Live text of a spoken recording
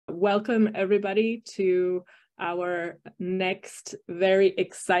welcome everybody to our next very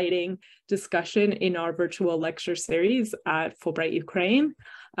exciting discussion in our virtual lecture series at Fulbright Ukraine.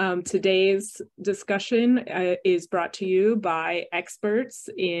 Today's discussion is brought to you by experts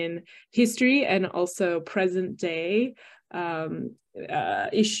in history and also present day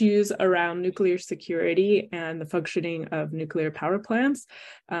issues around nuclear security and the functioning of nuclear power plants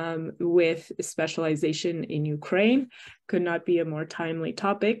with specialization in Ukraine. Could not be a more timely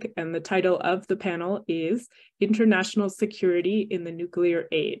topic. And the title of the panel is International Security in the Nuclear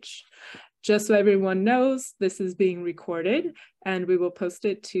Age. Just so everyone knows, this is being recorded and we will post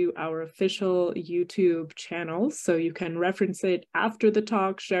it to our official YouTube channel. So you can reference it after the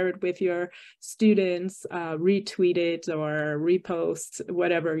talk, share it with your students, retweet it or repost,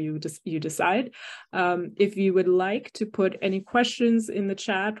 whatever you decide. If you would like to put any questions in the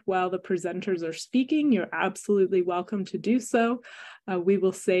chat while the presenters are speaking, you're absolutely welcome to do so. We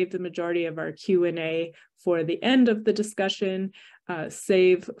will save the majority of our Q&A for the end of the discussion,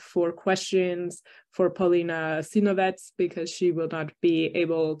 save for questions for Polina Sinovets because she will not be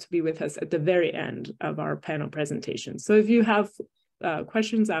able to be with us at the very end of our panel presentation. So if you have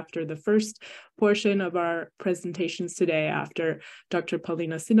questions after the first portion of our presentations today, after Dr.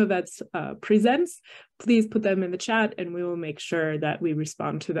 Polina Sinovets presents, please put them in the chat and we will make sure that we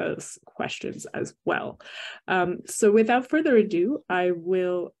respond to those questions as well. So without further ado, I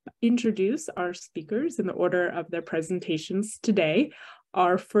will introduce our speakers in the order of their presentations today.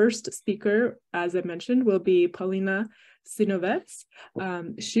 Our first speaker, as I mentioned, will be Polina Sinovets.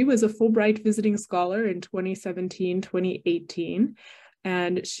 She was a Fulbright visiting scholar in 2017-2018,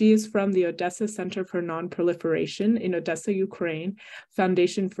 and she is from the Odesa Center for Nonproliferation in Odesa, Ukraine,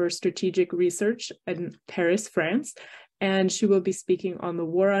 Foundation for Strategic Research in Paris, France, and she will be speaking on the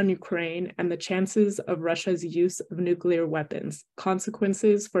war on Ukraine and the chances of Russia's use of nuclear weapons,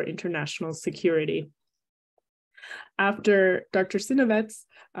 consequences for international security. After Dr. Sinovets,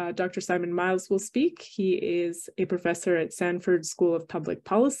 Dr. Simon Miles will speak. He is a professor at Sanford School of Public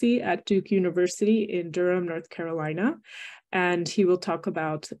Policy at Duke University in Durham, North Carolina. And he will talk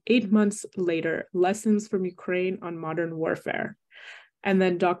about 8 months later, lessons from Ukraine on modern warfare. And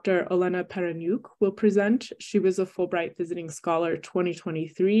then Dr. Olena Pareniuk will present. She was a Fulbright visiting scholar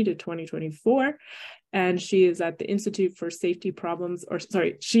 2023 to 2024. And she is at the Institute for Safety Problems, or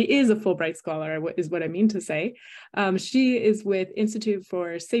sorry, she is a Fulbright scholar, is what I mean to say. She is with Institute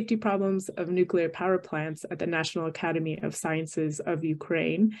for Safety Problems of Nuclear Power Plants at the National Academy of Sciences of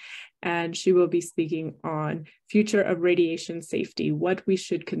Ukraine. And she will be speaking on future of radiation safety, what we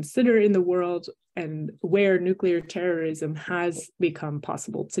should consider in the world and where nuclear terrorism has become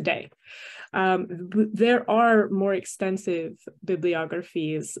possible today. There are more extensive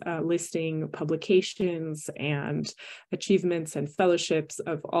bibliographies listing publications and achievements and fellowships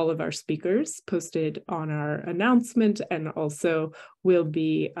of all of our speakers posted on our announcement and also will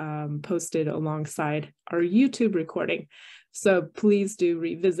be posted alongside our YouTube recording. So please do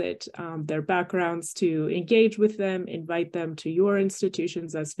revisit their backgrounds to engage with them, invite them to your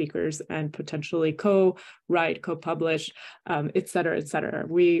institutions as speakers, and potentially co-write, co-publish, et cetera, et cetera.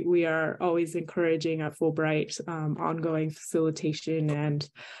 We are always encouraging at Fulbright ongoing facilitation and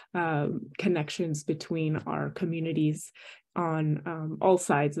connections between our communities on all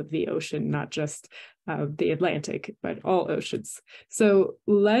sides of the ocean, not just the Atlantic, but all oceans. So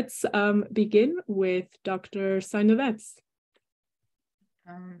let's begin with Dr. Sinovets.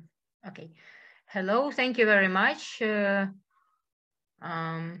 Okay. Hello, thank you very much. Here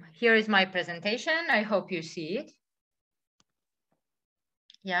is my presentation. I hope you see it.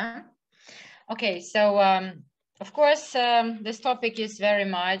 Yeah. Okay, so of course, this topic is very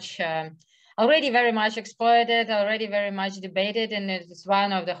much already very much exploited, already very much debated, and it's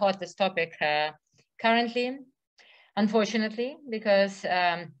one of the hottest topics currently, unfortunately, because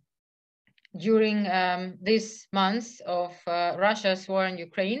during these months of Russia's war in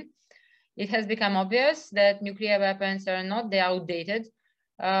Ukraine, it has become obvious that nuclear weapons are not the outdated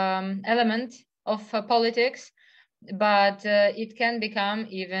element of politics, but it can become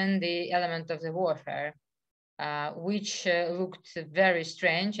even the element of the warfare, which looked very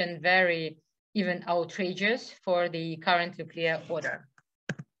strange and very even outrageous for the current nuclear order.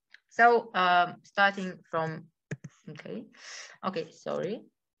 So starting from, okay, sorry.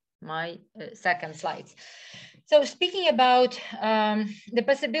 My second slide. So speaking about the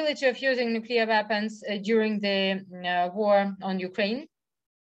possibility of using nuclear weapons during the war on Ukraine,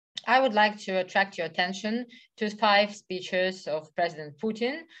 I would like to attract your attention to 5 speeches of President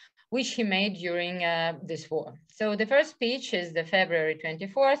Putin, which he made during this war. So the first speech is the February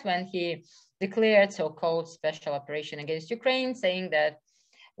 24th, when he declared so-called special operation against Ukraine, saying that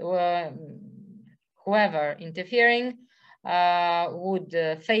whoever interfering would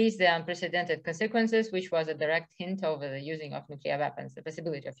face the unprecedented consequences, which was a direct hint of the using of nuclear weapons, the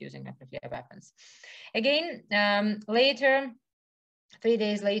possibility of using of nuclear weapons. Again, later, 3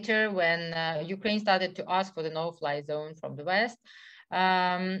 days later, when Ukraine started to ask for the no-fly zone from the West,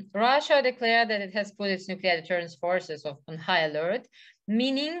 Russia declared that it has put its nuclear deterrence forces on high alert,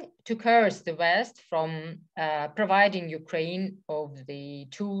 meaning to curse the West from providing Ukraine of the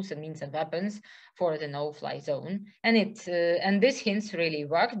tools and means and weapons for the no-fly zone. And these hints really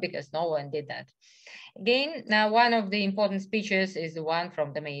worked because no one did that. Again, now one of the important speeches is the one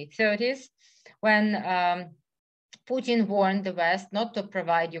from the May 30th, when Putin warned the West not to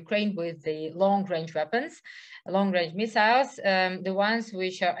provide Ukraine with the long-range weapons, long-range missiles, the ones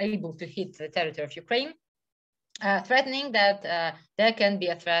which are able to hit the territory of Ukraine, threatening that there can be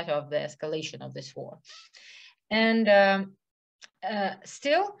a threat of the escalation of this war. And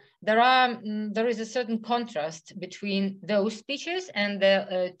still, there is a certain contrast between those speeches and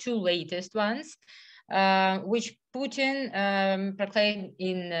the two latest ones, which Putin proclaimed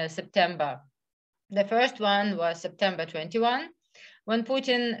in September. The first one was September 21, when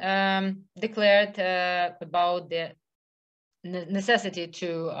Putin declared about the necessity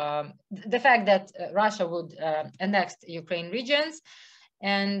to the fact that Russia would annex Ukraine regions,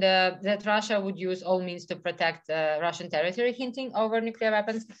 and that Russia would use all means to protect Russian territory, hinting over nuclear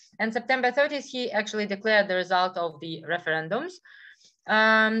weapons. And September 30th, he actually declared the result of the referendums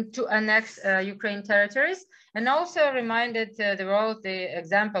to annex Ukraine territories, and also reminded the world the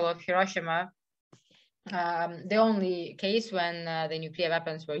example of Hiroshima, the only case when the nuclear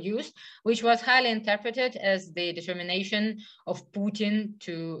weapons were used, which was highly interpreted as the determination of Putin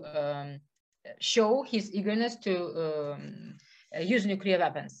to show his eagerness to use nuclear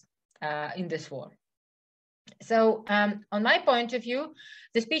weapons in this war. So on my point of view,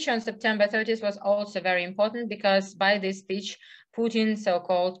 the speech on September 30th was also very important, because by this speech, Putin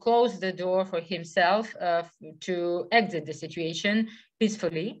so-called closed the door for himself to exit the situation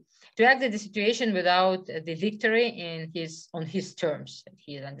peacefully, to exit the situation without the victory on his terms.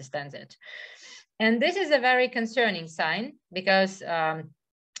 He understands it. And this is a very concerning sign, because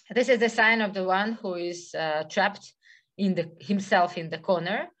this is the sign of the one who is trapped himself in the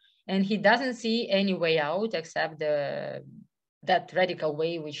corner, and he doesn't see any way out except that radical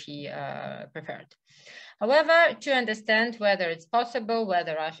way which he preferred. However, to understand whether it's possible,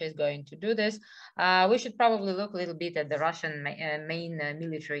 whether Russia is going to do this, we should probably look a little bit at the Russian main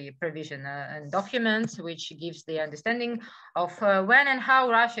military provision and documents, which gives the understanding of when and how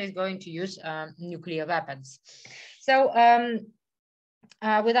Russia is going to use nuclear weapons. So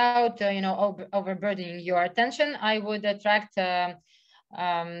without overburdening your attention, I would attract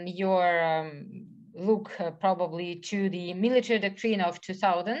your look probably to the military doctrine of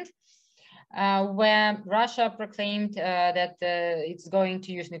 2000, where Russia proclaimed that it's going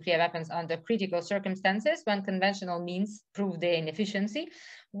to use nuclear weapons under critical circumstances when conventional means prove their inefficiency.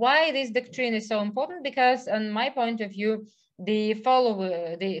 Why this doctrine is so important? Because, on my point of view, they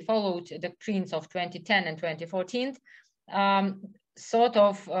followed doctrines of 2010 and 2014, sort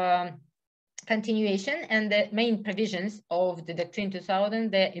of continuation, and the main provisions of the Doctrine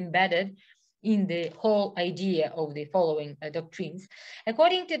 2000, they're embedded in the whole idea of the following doctrines.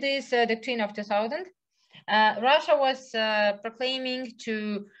 According to this Doctrine of 2000, Russia was proclaiming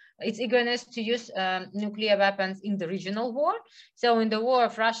its eagerness to use nuclear weapons in the regional war. So in the war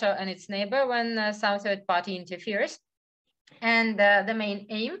of Russia and its neighbor, when some third party interferes. And the main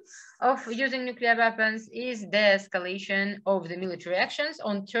aim of using nuclear weapons is the escalation of the military actions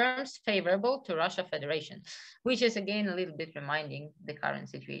on terms favorable to Russia Federation, which is again a little bit reminding the current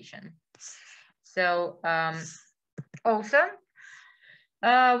situation. So also,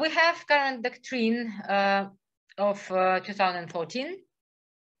 we have current doctrine of 2014,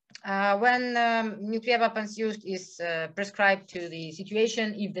 when nuclear weapons used is prescribed to the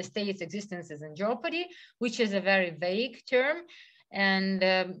situation if the state's existence is in jeopardy, which is a very vague term, and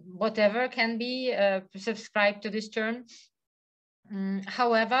whatever can be subscribed to this term.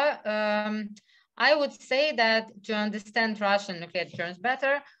 However, I would say that to understand Russian nuclear deterrence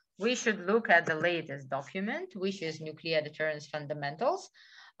better, we should look at the latest document, which is Nuclear Deterrence Fundamentals,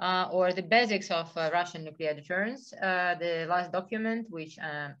 or the basics of Russian nuclear deterrence, the last document which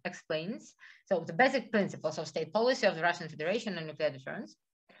explains, so the basic principles of state policy of the Russian Federation and nuclear deterrence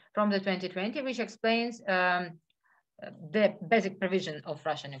from the 2020, which explains the basic provision of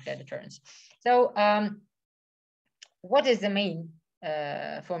Russian nuclear deterrence. So what is the main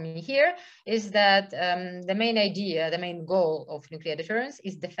for me here is that the main idea, the main goal of nuclear deterrence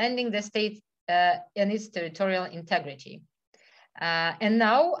is defending the state and its territorial integrity. And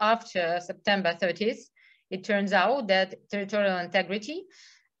now, after September 30th, it turns out that territorial integrity,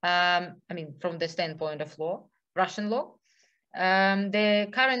 I mean, from the standpoint of law, Russian law, the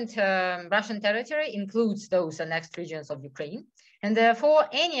current Russian territory includes those annexed regions of Ukraine, and therefore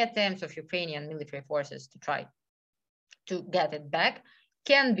any attempts of Ukrainian military forces to try to get it back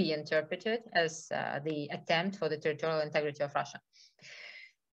can be interpreted as the attempt for the territorial integrity of Russia.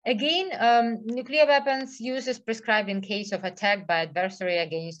 Again, nuclear weapons use is prescribed in case of attack by adversary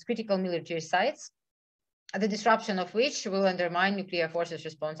against critical military sites, the disruption of which will undermine nuclear forces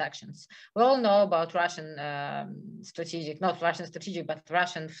response actions. We all know about Russian but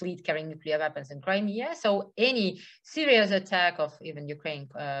Russian fleet carrying nuclear weapons in Crimea. So any serious attack of even Ukraine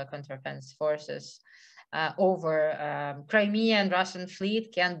counter-offensive forces over Crimea and Russian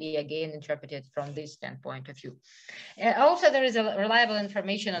fleet can be again interpreted from this standpoint of view. Also, there is a reliable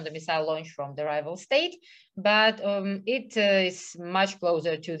information on the missile launch from the rival state, but it is much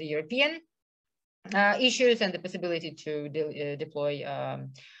closer to the European issues and the possibility to deploy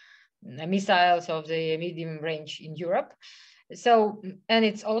missiles of the medium range in Europe. So, and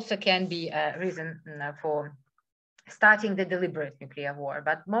it also can be a reason for starting the deliberate nuclear war,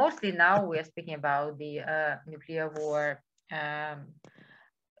 but mostly now we are speaking about the nuclear war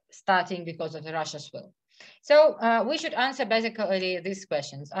starting because of Russia's will. So we should answer basically these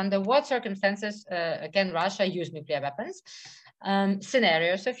questions. Under what circumstances can Russia use nuclear weapons?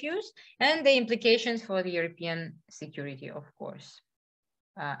 Scenarios of use and the implications for the European security, of course,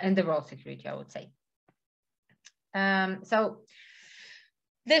 and the world security, I would say. So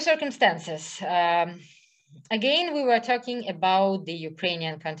the circumstances. Again, we were talking about the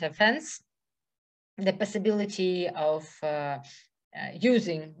Ukrainian counteroffensive, the possibility of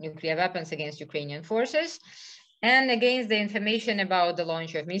using nuclear weapons against Ukrainian forces, and against the information about the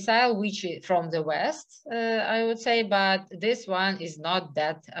launch of missile, which is from the West, I would say, but this one is not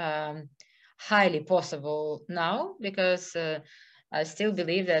that highly possible now, because I still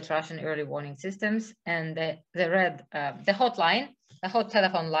believe that Russian early warning systems and the hot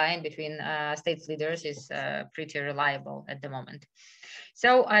telephone line between states leaders is pretty reliable at the moment.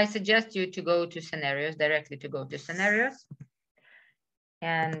 So I suggest you to go to scenarios, directly to go to scenarios.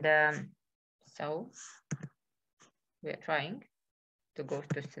 And so we are trying to go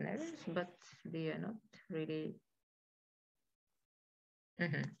to scenarios, but they are not really.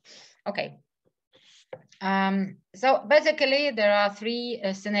 Okay. So basically there are three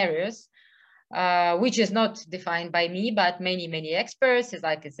scenarios, which is not defined by me, but many experts. It's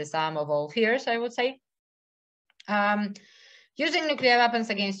like it's the sum of all fears, I would say. Using nuclear weapons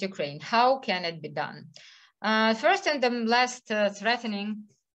against Ukraine, how can it be done? First and the last threatening,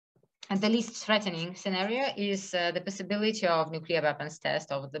 and the least threatening scenario is the possibility of nuclear weapons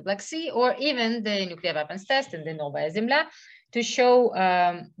test over the Black Sea, or even the nuclear weapons test in the Novaya Zemlya, to show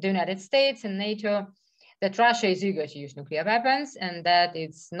the United States and NATO that Russia is eager to use nuclear weapons and that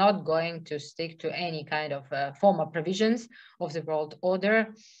it's not going to stick to any kind of former provisions of the world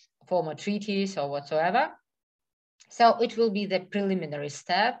order, former treaties or whatsoever. So it will be the preliminary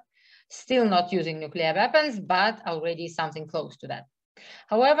step, still not using nuclear weapons, but already something close to that.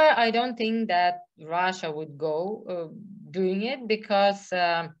 However, I don't think that Russia would go doing it, because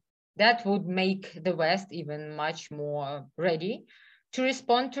that would make the West even much more ready to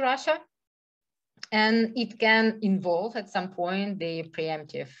respond to Russia. And it can involve at some point the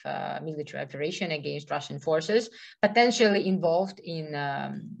preemptive military operation against Russian forces, potentially involved in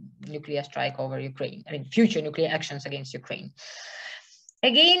nuclear strike over Ukraine, I mean, future nuclear actions against Ukraine.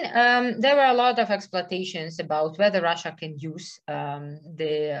 Again, there were a lot of expectations about whether Russia can use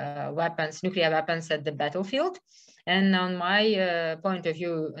the nuclear weapons at the battlefield. And on my point of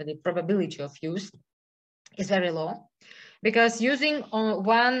view, the probability of use is very low, because using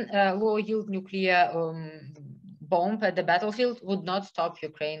one low-yield nuclear bomb at the battlefield would not stop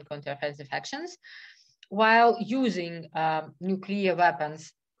Ukraine counteroffensive actions, while using nuclear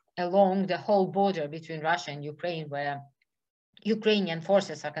weapons along the whole border between Russia and Ukraine, where Ukrainian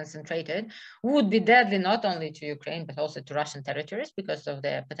forces are concentrated, would be deadly not only to Ukraine, but also to Russian territories because of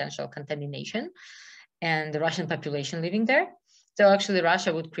the potential contamination and the Russian population living there. So actually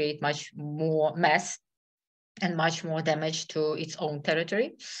Russia would create much more mess and much more damage to its own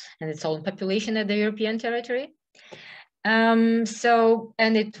territory and its own population at the European territory. And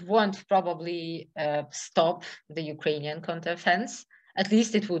it won't probably stop the Ukrainian counteroffensive. At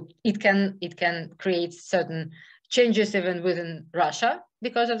least it can create certain changes even within Russia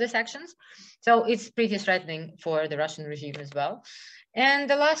because of these actions. So it's pretty threatening for the Russian regime as well. And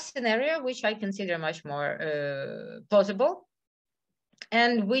the last scenario, which I consider much more plausible,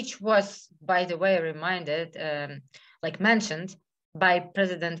 and which was, by the way, mentioned by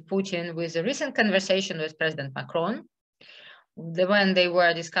President Putin with a recent conversation with President Macron, when they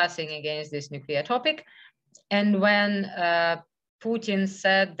were discussing against this nuclear topic, and when Putin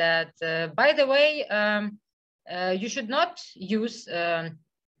said that, by the way, you should not use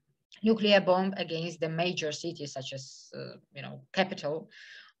nuclear bomb against the major cities such as, capital,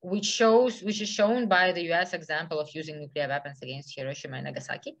 which is shown by the US example of using nuclear weapons against Hiroshima and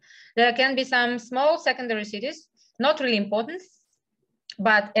Nagasaki. There can be some small secondary cities, not really important,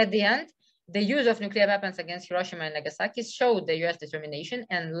 but at the end, the use of nuclear weapons against Hiroshima and Nagasaki showed the US determination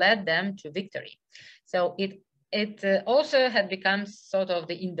and led them to victory. So it also had become sort of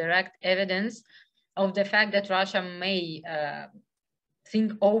the indirect evidence of the fact that Russia may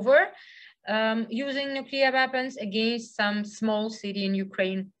think over using nuclear weapons against some small city in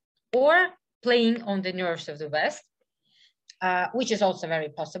Ukraine, or playing on the nerves of the West, which is also very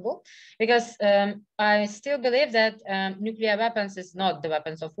possible, because I still believe that nuclear weapons is not the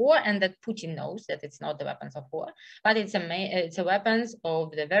weapons of war, and that Putin knows that it's not the weapons of war, but it's a weapons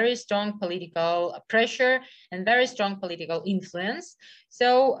of the very strong political pressure and very strong political influence.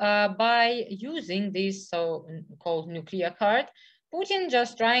 So by using this so-called nuclear card, Putin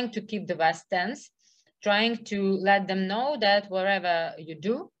just trying to keep the West tense, trying to let them know that wherever you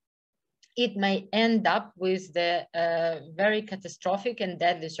do, it may end up with the very catastrophic and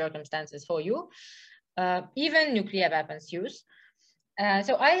deadly circumstances for you, even nuclear weapons use.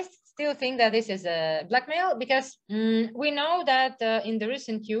 So I still think that this is a blackmail, because we know that in the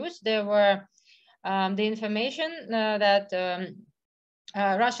recent use, there were the information that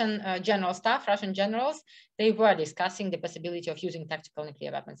Russian general staff, Russian generals, they were discussing the possibility of using tactical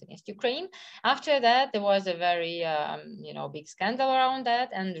nuclear weapons against Ukraine. After that, there was a very, big scandal around that,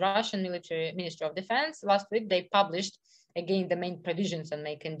 and Russian Ministry of Defense last week, they published again the main provisions and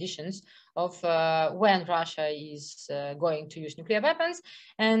main conditions of when Russia is going to use nuclear weapons.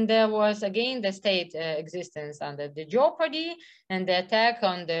 And there was again the state existence under the jeopardy, and the attack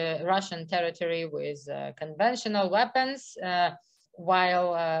on the Russian territory with conventional weapons,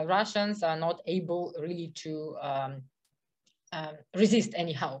 while Russians are not able really to resist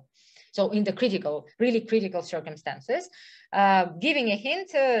anyhow. So in the really critical circumstances, giving a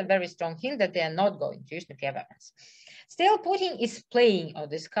hint, a very strong hint that they are not going to use nuclear weapons. Still, Putin is playing on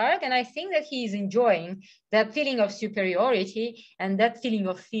this card, and I think that he is enjoying that feeling of superiority and that feeling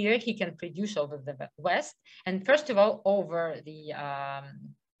of fear he can produce over the West, and first of all, over the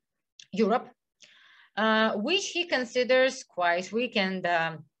Europe, which he considers quite weak and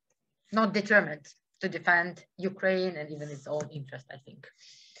not determined to defend Ukraine and even its own interest, I think.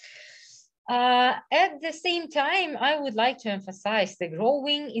 At the same time, I would like to emphasize the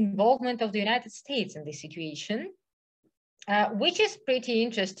growing involvement of the United States in this situation, which is pretty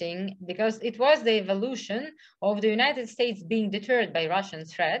interesting, because it was the evolution of the United States being deterred by Russian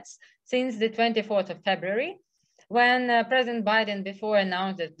threats since the 24th of February, when President Biden before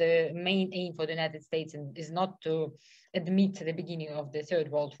announced that the main aim for the United States is not to admit the beginning of the Third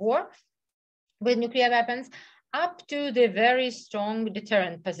World War with nuclear weapons, up to the very strong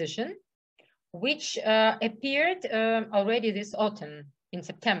deterrent position, which appeared already this autumn in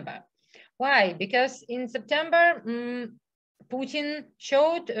September. Why? Because in September, Putin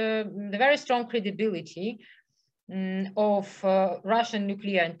showed the very strong credibility of Russian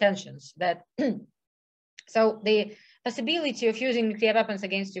nuclear intentions. That so the possibility of using nuclear weapons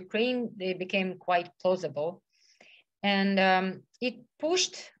against Ukraine, they became quite plausible, and it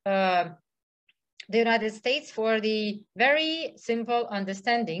pushed the United States for the very simple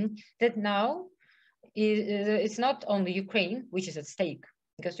understanding that now it's not only Ukraine which is at stake,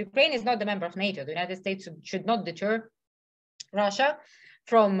 because Ukraine is not the member of NATO. The United States should not deter Russia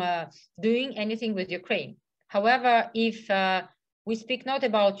from doing anything with Ukraine. However, if we speak not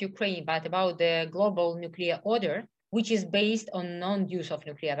about Ukraine, but about the global nuclear order, which is based on non-use of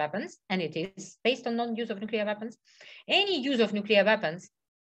nuclear weapons, and it is based on non-use of nuclear weapons, any use of nuclear weapons,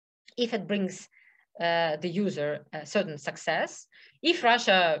 if it brings the user a certain success, if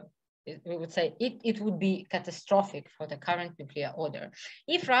Russia, we would say it would be catastrophic for the current nuclear order.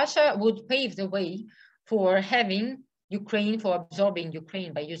 If Russia would pave the way for having Ukraine, for absorbing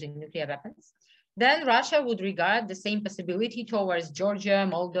Ukraine by using nuclear weapons, then Russia would regard the same possibility towards Georgia,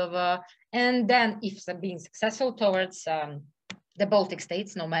 Moldova, and then, if being successful, towards the Baltic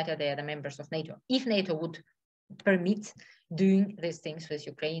states, no matter they are the members of NATO, if NATO would permit doing these things with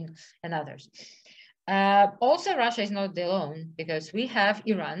Ukraine and others. Also, Russia is not alone, because we have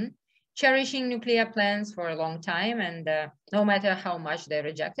Iran cherishing nuclear plans for a long time, and no matter how much they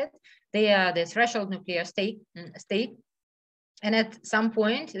reject it, they are the threshold nuclear state. And at some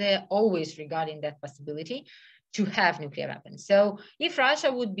point, they're always regarding that possibility to have nuclear weapons. So if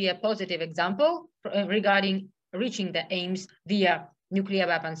Russia would be a positive example regarding reaching the aims via nuclear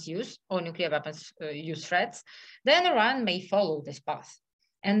weapons use or nuclear weapons use threats, then Iran may follow this path.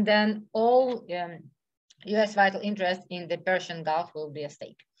 And then all US vital interest in the Persian Gulf will be at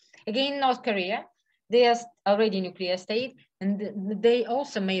stake. Again, North Korea, they are already a nuclear state, and they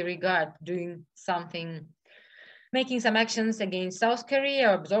also may regard doing something, making some actions against South Korea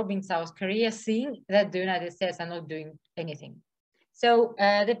or absorbing South Korea, seeing that the United States are not doing anything. So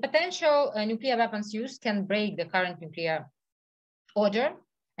the potential nuclear weapons use can break the current nuclear order,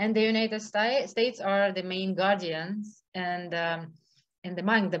 and the United States are the main guardians and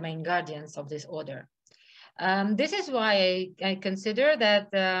among the main guardians of this order. This is why I consider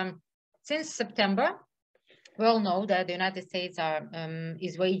that since September, we all know that the United States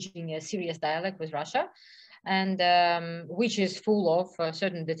is waging a serious dialogue with Russia, and which is full of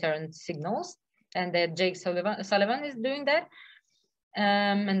certain deterrent signals, and that Jake Sullivan is doing that,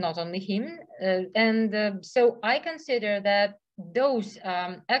 and not only him. So I consider that those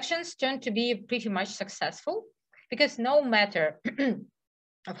actions turn to be pretty much successful, because no matter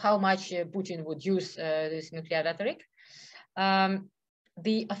of how much Putin would use this nuclear rhetoric,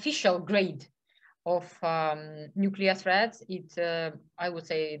 the official grade of nuclear threats, I would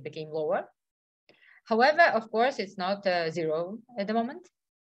say, it became lower. However, of course, it's not zero at the moment.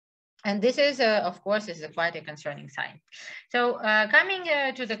 And this is, of course, is quite a concerning sign. So coming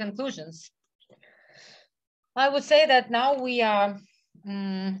to the conclusions, I would say that now we are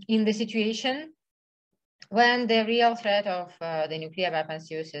in the situation when the real threat of the nuclear weapons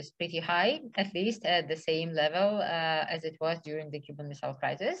use is pretty high, at least at the same level as it was during the Cuban Missile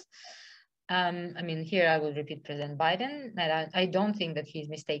Crisis. I mean, here I will repeat President Biden, and I don't think that he's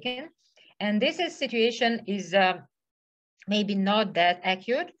mistaken. And this situation is maybe not that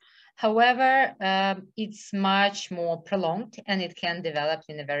accurate. However, it's much more prolonged, and it can develop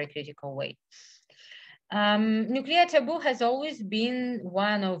in a very critical way. Nuclear taboo has always been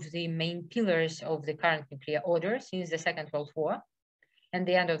one of the main pillars of the current nuclear order since the Second World War and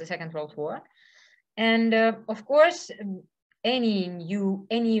the end of the Second World War. And of course,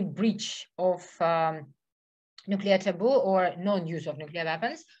 any breach of nuclear taboo or non-use of nuclear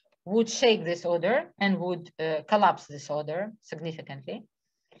weapons would shake this order and would collapse this order significantly.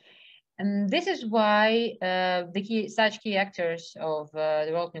 And this is why such key actors of the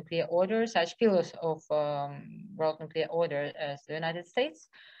world nuclear order, such pillars of world nuclear order as the United States,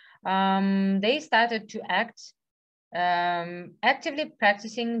 they started to act, actively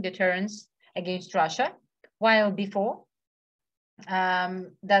practicing deterrence against Russia, while before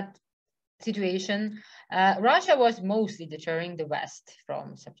that situation, Russia was mostly deterring the West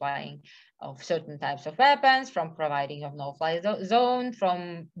from supplying of certain types of weapons, from providing of no-fly zone,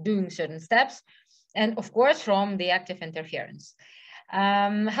 from doing certain steps, and of course from the active interference.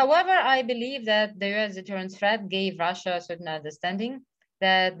 However, I believe that the US deterrence threat gave Russia a certain understanding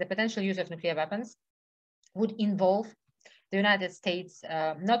that the potential use of nuclear weapons would involve the United States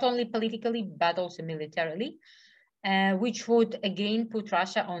not only politically but also militarily, which would again put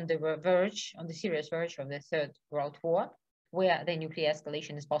Russia on the verge, on the serious verge of the Third World War, where the nuclear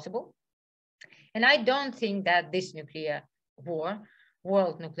escalation is possible. And I don't think that this nuclear war,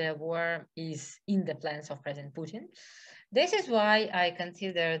 world nuclear war, is in the plans of President Putin. This is why I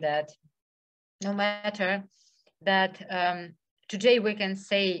consider that no matter that today we can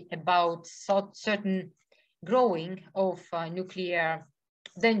say about certain growing of nuclear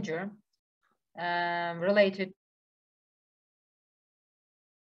danger related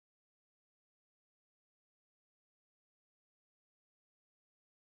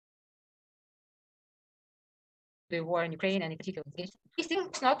the war in Ukraine, and in particular,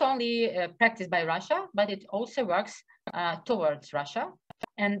 it's not only practiced by Russia, but it also works towards Russia,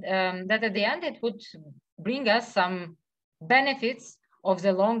 and that at the end it would bring us some benefits of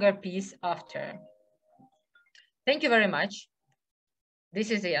the longer peace after. Thank you very much. This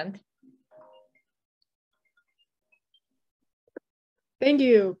is the end. Thank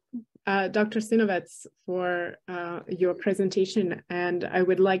you, Dr. Sinovets, for your presentation, and I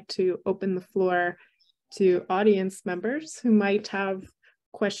would like to open the floor to audience members who might have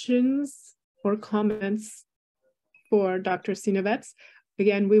questions or comments for Dr. Sinovets.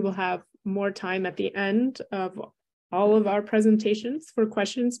 Again, we will have more time at the end of all of our presentations for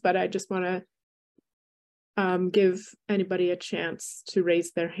questions, but I just want to give anybody a chance to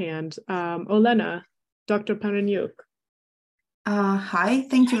raise their hand. Olena, Dr. Pareniuk. Hi,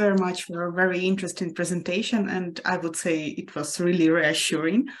 thank you very much for a very interesting presentation, and I would say it was really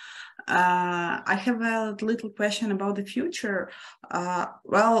reassuring. I have a little question about the future.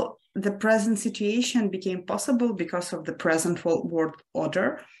 Well, the present situation became possible because of the present world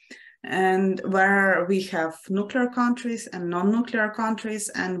order, and where we have nuclear countries and non-nuclear countries,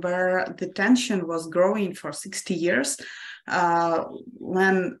 and where the tension was growing for 60 years,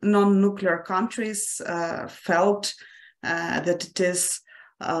 when non-nuclear countries felt that it is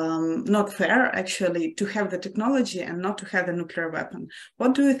not fair, actually, to have the technology and not to have a nuclear weapon.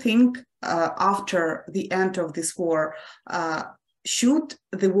 What do you think after the end of this war? Should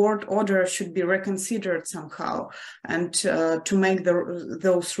the world order should be reconsidered somehow, and to make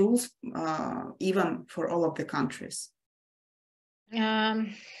those rules even for all of the countries?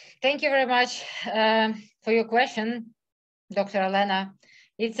 Thank you very much for your question, Dr. Olena.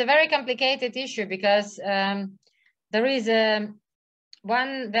 It's a very complicated issue because there is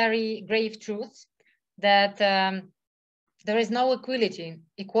one very grave truth that there is no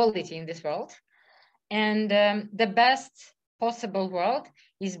equality in this world, and the best possible world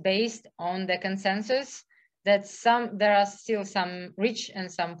is based on the consensus that there are still some rich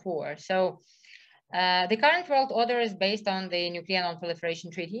and some poor. So the current world order is based on the Nuclear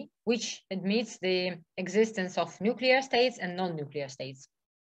Non-Proliferation Treaty, which admits the existence of nuclear states and non-nuclear states.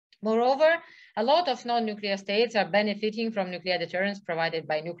 Moreover, a lot of non-nuclear states are benefiting from nuclear deterrence provided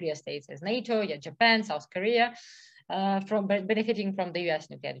by nuclear states as NATO, Japan, South Korea, benefiting from the US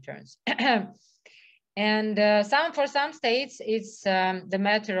nuclear deterrence. And for some states, it's the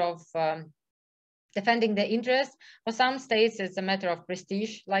matter of defending their interests. For some states, it's a matter of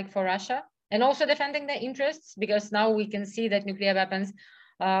prestige, like for Russia, and also defending their interests, because now we can see that nuclear weapons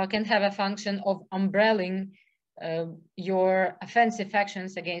can have a function of umbrelling your offensive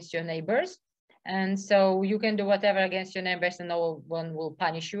actions against your neighbors. And so you can do whatever against your neighbors and no one will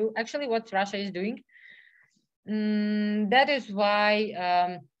punish you. Actually, what Russia is doing. That is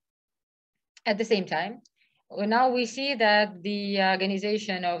why at the same time, now we see that the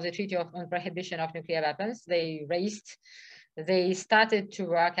organization of the Treaty on Prohibition of Nuclear Weapons, they started to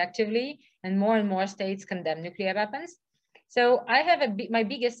work actively, and more states condemn nuclear weapons. So I have my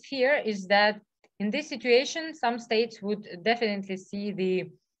biggest fear is that in this situation, some states would definitely see the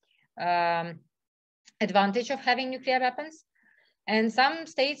advantage of having nuclear weapons, and some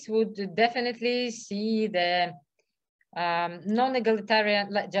states would definitely see the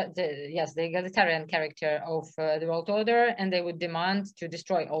non-egalitarian, the egalitarian character of the world order, and they would demand to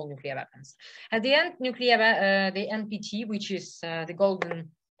destroy all nuclear weapons. At the end, the NPT, which is the golden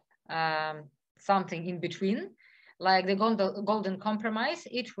something in between, like the golden compromise,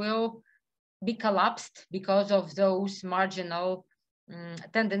 it will be collapsed because of those marginal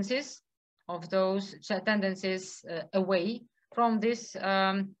tendencies, away from this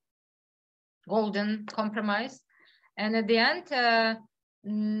golden compromise. And at the end,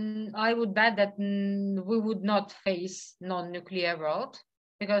 I would bet that we would not face non-nuclear world,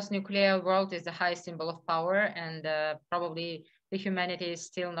 because nuclear world is the highest symbol of power, and probably the humanity is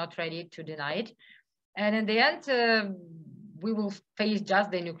still not ready to deny it. And in the end, we will face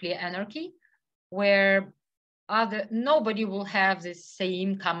just the nuclear anarchy, where nobody will have the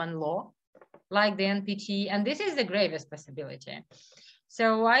same common law like the NPT, and this is the gravest possibility.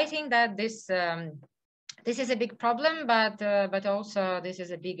 So I think that this is a big problem, but also this is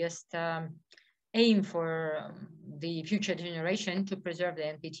the biggest aim for the future generation, to preserve the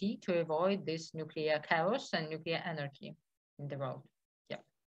NPT, to avoid this nuclear chaos and nuclear anarchy in the world. Yeah.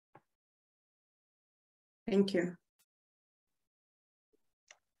 Thank you.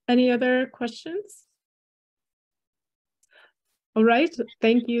 Any other questions? All right,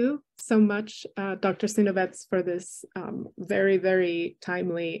 thank you so much, Dr. Sinovets, for this very, very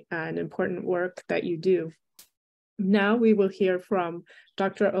timely and important work that you do. Now we will hear from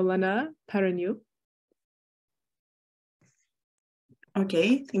Dr. Olena Pareniuk.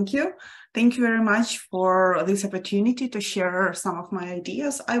 Okay, thank you. Thank you very much for this opportunity to share some of my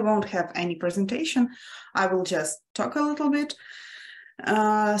ideas. I won't have any presentation. I will just talk a little bit.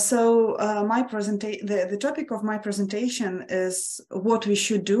 The topic of my presentation is what we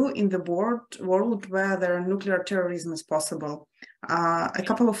should do in the world where nuclear terrorism is possible. A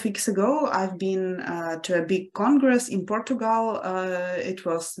couple of weeks ago, I've been to a big congress in Portugal. It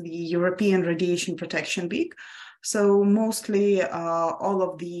was the European Radiation Protection Week. So mostly all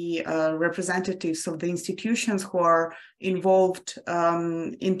of the representatives of the institutions who are involved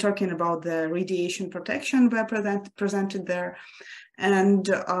in talking about the radiation protection were presented there. And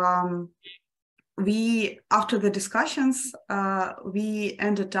after the discussions, we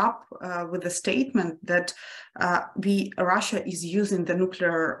ended up with a statement that Russia is using the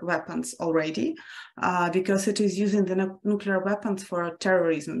nuclear weapons already, because it is using the nuclear weapons for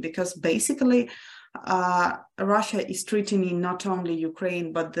terrorism, because basically Russia is threatening not only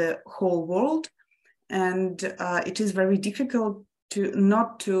Ukraine, but the whole world. And it is very difficult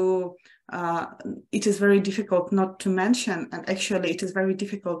not to mention, and actually it is very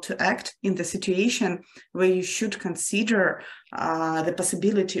difficult to act in the situation where you should consider the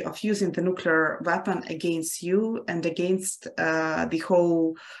possibility of using the nuclear weapon against you and against the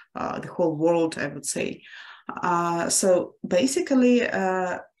whole world, I would say. So basically,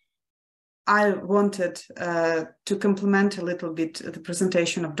 I wanted to complement a little bit the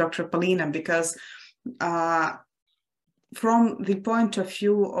presentation of Dr. Polina, because from the point of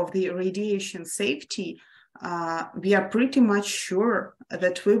view of the radiation safety, we are pretty much sure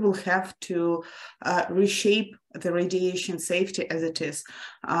that we will have to reshape the radiation safety as it is.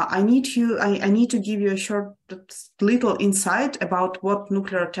 I need to give you a short little insight about what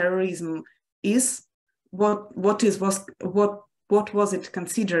nuclear terrorism is, what was it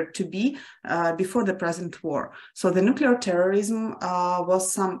considered to be before the present war. So the nuclear terrorism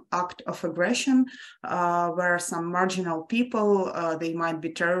was some act of aggression where some marginal people, they might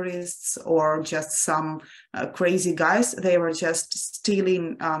be terrorists or just some crazy guys, they were just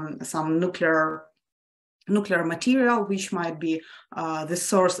stealing some nuclear material, which might be the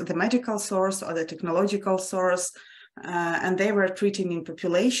source, the medical source or the technological source. And they were treating in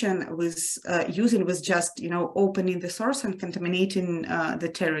population with just opening the source and contaminating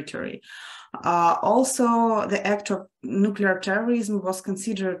the territory. Also, the act of nuclear terrorism was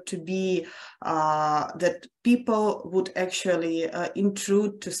considered to be that people would actually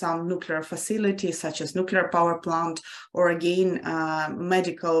intrude to some nuclear facility, such as nuclear power plant, or again,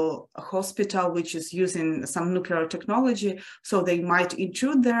 medical hospital, which is using some nuclear technology. So they might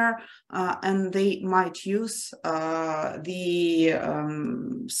intrude there and they might use the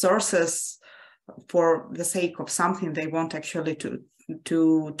sources for the sake of something they want actually to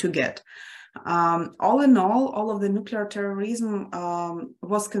get. All in all of the nuclear terrorism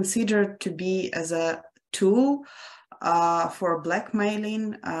was considered to be as a tool for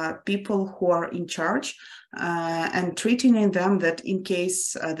blackmailing people who are in charge and threatening them that in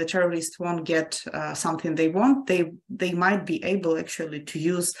case the terrorists won't get something they want, they might be able actually to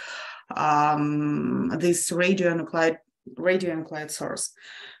use this radionuclide source.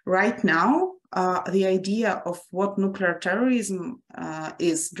 Right now, the idea of what nuclear terrorism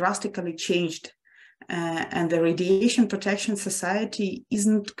is drastically changed, and the Radiation Protection Society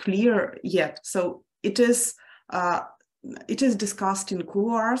isn't clear yet. So it is discussed in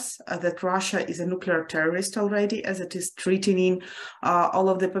couloirs that Russia is a nuclear terrorist already, as it is threatening all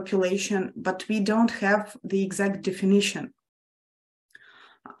of the population, but we don't have the exact definition.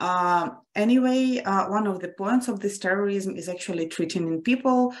 Anyway, one of the points of this terrorism is actually threatening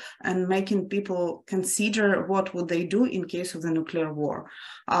people and making people consider what would they do in case of the nuclear war.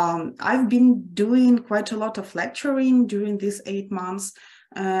 I've been doing quite a lot of lecturing during these 8 months,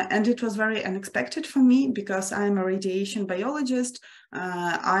 and it was very unexpected for me because I'm a radiation biologist.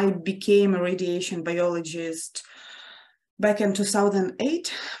 I became a radiation biologist back in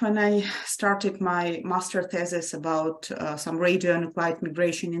 2008, when I started my master thesis about some radionuclide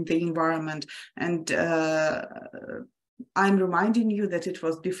migration in the environment. And I'm reminding you that it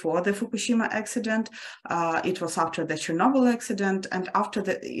was before the Fukushima accident, it was after the Chernobyl accident, and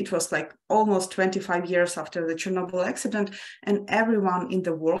it was like almost 25 years after the Chernobyl accident, and everyone in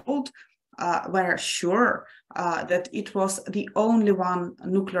the world were sure that it was the only one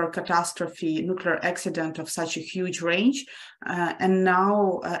nuclear catastrophe, nuclear accident of such a huge range. And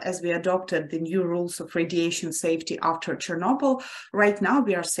now, as we adopted the new rules of radiation safety after Chernobyl, right now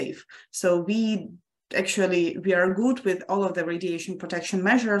we are safe. So we are good with all of the radiation protection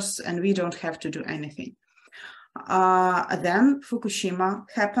measures, and we don't have to do anything. Then Fukushima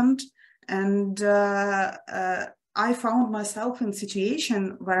happened, and I found myself in a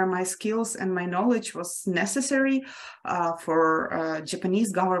situation where my skills and my knowledge was necessary for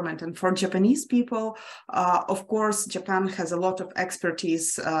Japanese government and for Japanese people. Of course, Japan has a lot of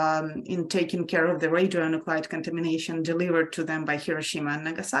expertise in taking care of the radionuclide contamination delivered to them by Hiroshima and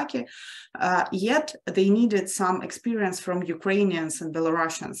Nagasaki. Yet they needed some experience from Ukrainians and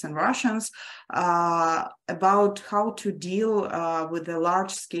Belarusians and Russians about how to deal with the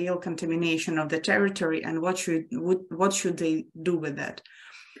large-scale contamination of the territory and what should they do with that.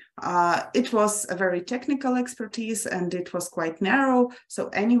 It was a very technical expertise and it was quite narrow. So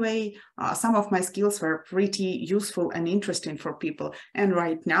anyway, some of my skills were pretty useful and interesting for people. And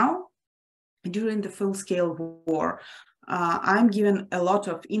right now, during the full-scale war, I'm giving a lot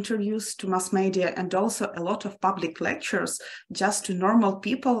of interviews to mass media and also a lot of public lectures just to normal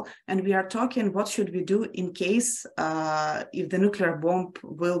people. And we are talking what should we do in case if the nuclear bomb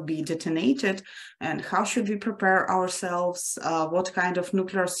will be detonated, and how should we prepare ourselves, what kind of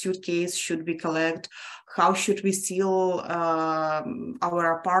nuclear suitcase should we collect, how should we seal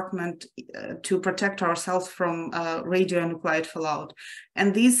our apartment to protect ourselves from radionuclide fallout.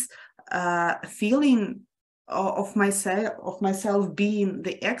 And this feeling of myself being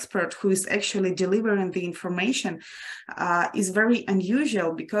the expert who is actually delivering the information is very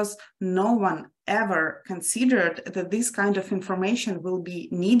unusual, because no one ever considered that this kind of information will be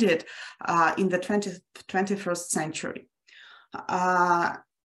needed in the 21st century.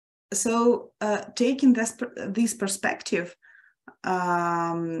 So taking this perspective,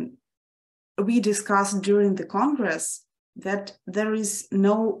 we discussed during the Congress that there is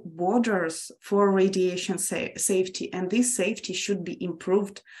no borders for radiation safety, and this safety should be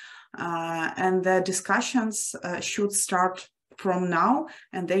improved. And the discussions should start from now,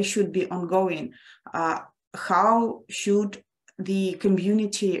 and they should be ongoing. How should the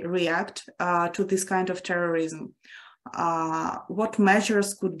community react to this kind of terrorism? What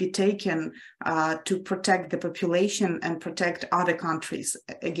measures could be taken to protect the population and protect other countries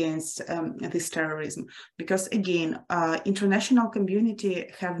against this terrorism? Because again, international community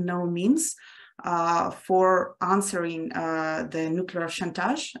have no means for answering the nuclear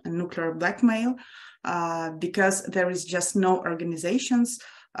chantage and nuclear blackmail, because there is just no organizations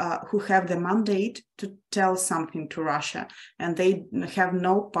who have the mandate to tell something to Russia, and they have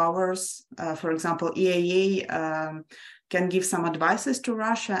no powers. For example, EAA can give some advices to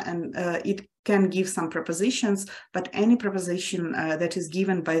Russia, and it can give some propositions, but any proposition that is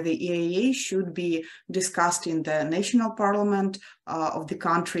given by the EAA should be discussed in the national parliament of the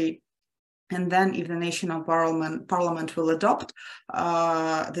country. And then if the national parliament will adopt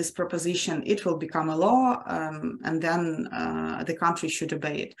this proposition, it will become a law, and then the country should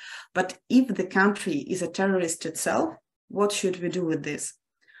obey it. But if the country is a terrorist itself, what should we do with this?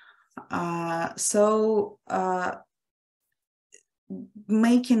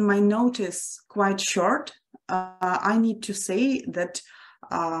 Making my notice quite short, I need to say that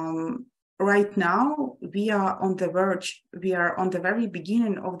right now, we are on the verge, we are on the very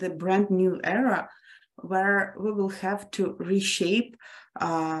beginning of the brand new era where we will have to reshape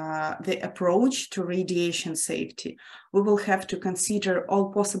the approach to radiation safety. We will have to consider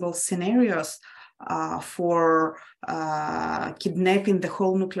all possible scenarios for kidnapping the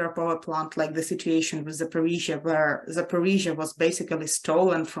whole nuclear power plant, like the situation with Zaporizhia, where Zaporizhia was basically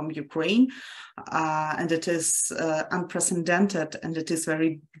stolen from Ukraine. And it is unprecedented, and it is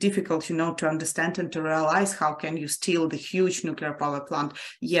very difficult, to understand and to realize how can you steal the huge nuclear power plant,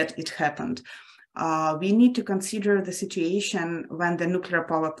 yet it happened. We need to consider the situation when the nuclear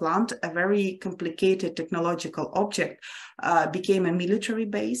power plant, a very complicated technological object, became a military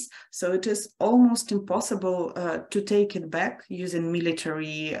base. So it is almost impossible to take it back using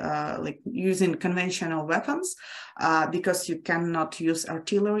military, using conventional weapons, because you cannot use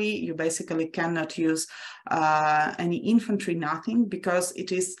artillery, you basically cannot use any infantry, nothing, because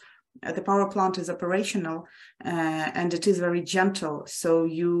it is the power plant is operational and it is very gentle. So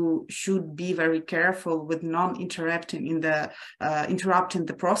you should be very careful with non-interrupting interrupting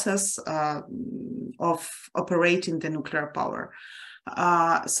the process of operating the nuclear power.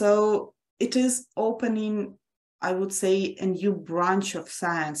 So it is opening, I would say, a new branch of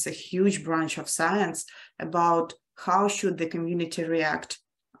science, a huge branch of science about how should the community react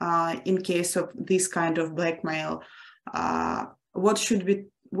in case of this kind of blackmail. What should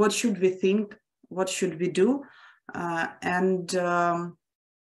we think? What should we do? And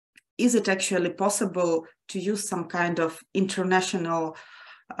is it actually possible to use some kind of international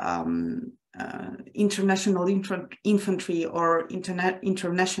infantry or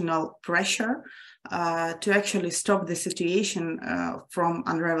international pressure to actually stop the situation from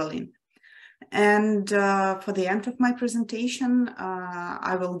unraveling? And for the end of my presentation,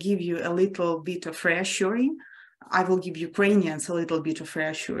 I will give you a little bit of reassuring. I will give Ukrainians a little bit of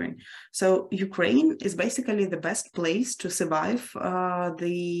reassuring. So Ukraine is basically the best place to survive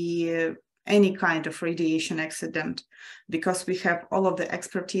any kind of radiation accident, because we have all of the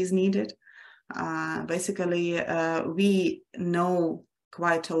expertise needed. Basically, we know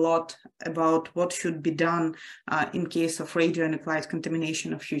quite a lot about what should be done in case of radionuclide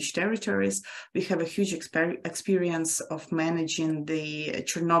contamination of huge territories. We have a huge experience of managing the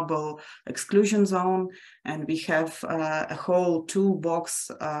Chernobyl exclusion zone, and we have a whole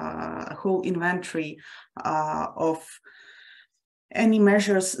toolbox, a whole inventory of any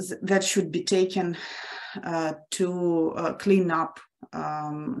measures that should be taken to clean up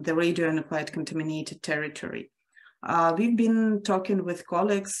the radionuclide contaminated territory. We've been talking with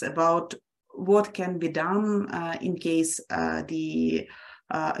colleagues about what can be done in case the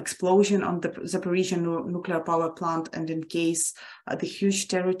explosion on the Zaporizhzhia nuclear power plant, and in case the huge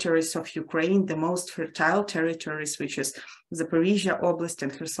territories of Ukraine, the most fertile territories, which is Zaporizhzhia Oblast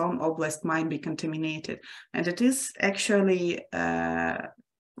and Kherson Oblast, might be contaminated. And it is actually,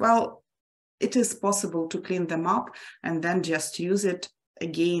 well, it is possible to clean them up and then just use it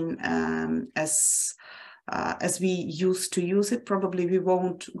again as we used to use it. Probably we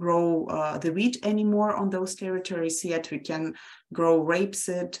won't grow the wheat anymore on those territories yet. We can grow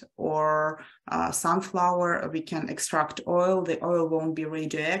rapeseed or sunflower. We can extract oil. The oil won't be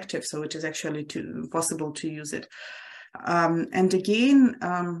radioactive, so it is actually possible to use it. And again,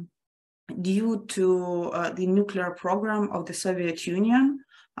 due to the nuclear program of the Soviet Union,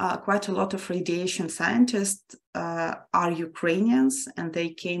 quite a lot of radiation scientists are Ukrainians, and they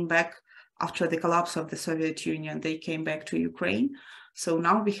came back after the collapse of the Soviet Union. They came back to Ukraine. So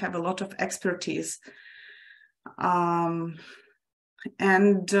now we have a lot of expertise. It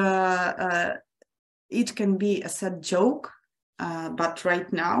can be a sad joke, but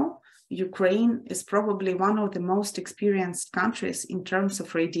right now, Ukraine is probably one of the most experienced countries in terms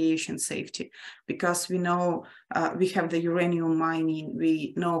of radiation safety, because we know we have the uranium mining,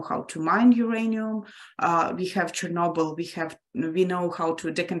 we know how to mine uranium, we have Chernobyl, we know how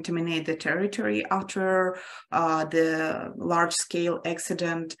to decontaminate the territory after the large-scale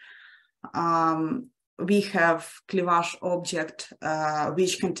accident. We have Klyvach object,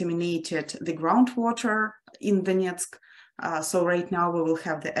 which contaminated the groundwater in Donetsk. So right now we will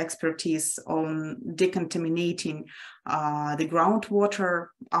have the expertise on decontaminating the groundwater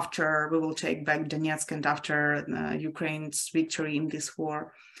after we will take back Donetsk and after Ukraine's victory in this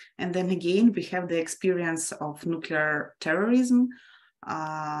war. And then again, we have the experience of nuclear terrorism,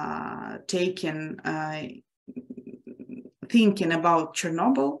 thinking about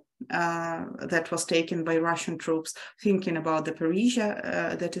Chernobyl, that was taken by Russian troops, thinking about the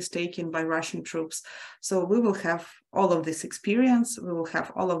Zaporizhzhia that is taken by Russian troops. So we will have all of this experience, we will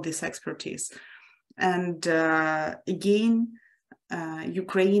have all of this expertise. And again,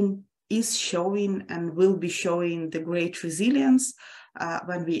 Ukraine is showing and will be showing the great resilience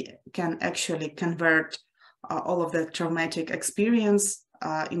when we can actually convert all of that traumatic experience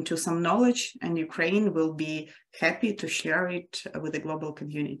into some knowledge, and Ukraine will be happy to share it with the global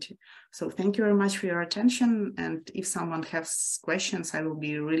community. So thank you very much for your attention, and if someone has questions, I will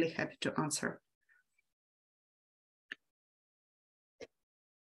be really happy to answer.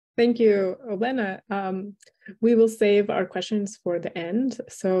 Thank you, Olena. We will save our questions for the end.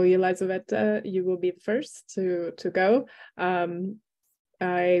 So Elizaveta, you will be the first to go.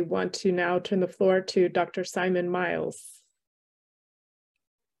 I want to now turn the floor to Dr. Simon Miles.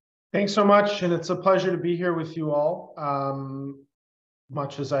 Thanks so much, and it's a pleasure to be here with you all.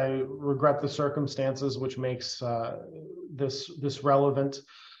 Much as I regret the circumstances, which makes this relevant.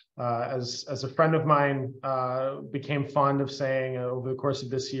 As a friend of mine became fond of saying over the course of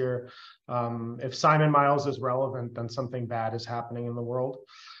this year, if Simon Miles is relevant, then something bad is happening in the world.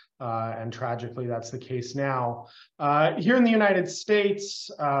 And tragically, that's the case now. Here in the United States,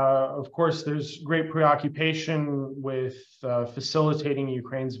 of course, there's great preoccupation with facilitating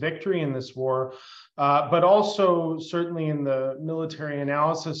Ukraine's victory in this war, but also certainly in the military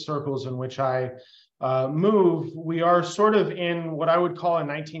analysis circles in which I move, we are sort of in what I would call a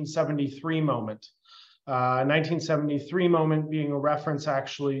 1973 moment. 1973 moment being a reference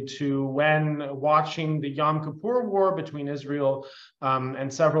actually to when watching the Yom Kippur War between Israel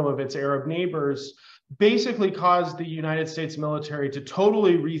and several of its Arab neighbors basically caused the United States military to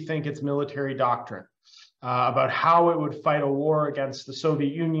totally rethink its military doctrine about how it would fight a war against the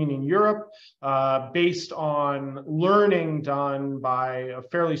Soviet Union in Europe based on learning done by a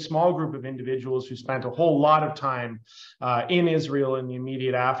fairly small group of individuals who spent a whole lot of time in Israel in the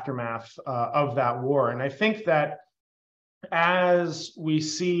immediate aftermath of that war. And I think that as we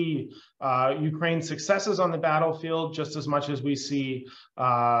see Ukraine's successes on the battlefield, just as much as we see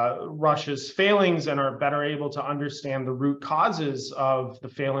Russia's failings and are better able to understand the root causes of the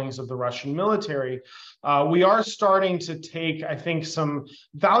failings of the Russian military, we are starting to take, I think, some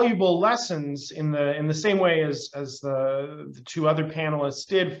valuable lessons in the same way as the two other panelists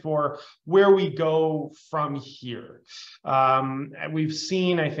did for where we go from here. We've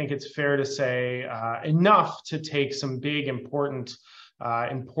seen, I think it's fair to say, enough to take some big, important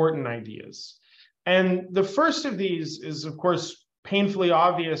ideas. And the first of these is, of course, painfully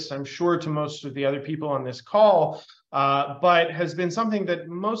obvious, I'm sure, to most of the other people on this call, but has been something that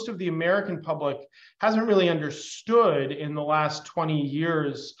most of the American public hasn't really understood in the last 20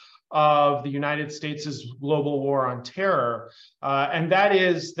 years of the United States' global war on terror, and that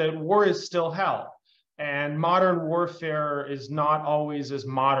is that war is still hell. And modern warfare is not always as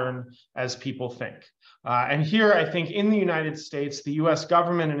modern as people think. And here, I think in the United States, the US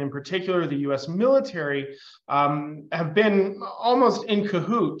government, and in particular the US military, have been almost in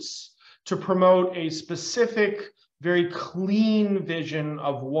cahoots to promote a specific, very clean vision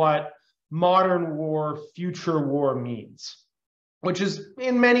of what modern war, future war means, which is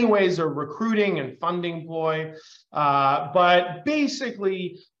in many ways a recruiting and funding ploy, but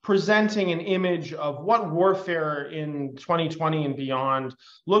basically presenting an image of what warfare in 2020 and beyond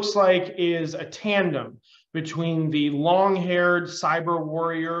looks like is a tandem between the long-haired cyber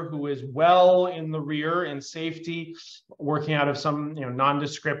warrior who is well in the rear in safety, working out of some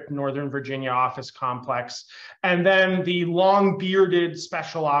nondescript Northern Virginia office complex, and then the long-bearded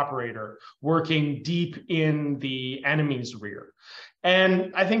special operator working deep in the enemy's rear.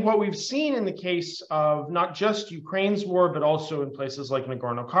 And I think what we've seen in the case of not just Ukraine's war, but also in places like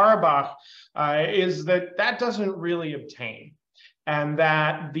Nagorno-Karabakh, is that that doesn't really obtain. And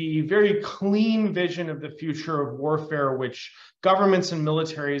that the very clean vision of the future of warfare, which governments and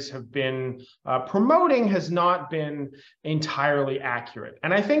militaries have been promoting, has not been entirely accurate.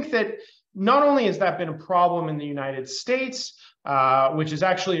 And I think that not only has that been a problem in the United States, which is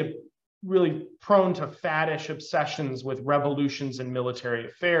actually really prone to faddish obsessions with revolutions and military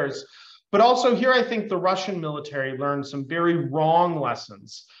affairs, but also here I think the Russian military learned some very wrong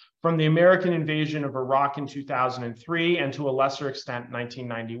lessons from the American invasion of Iraq in 2003 and to a lesser extent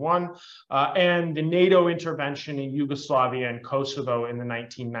 1991, and the NATO intervention in Yugoslavia and Kosovo in the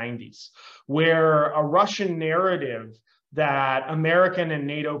 1990s, where a Russian narrative that American and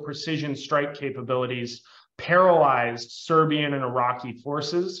NATO precision strike capabilities paralyzed Serbian and Iraqi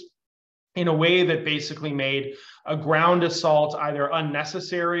forces in a way that basically made a ground assault either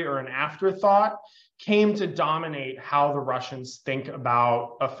unnecessary or an afterthought, came to dominate how the Russians think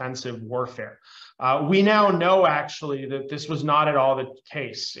about offensive warfare. We now know actually that this was not at all the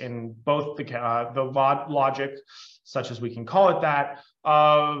case in both the logic, such as we can call it that,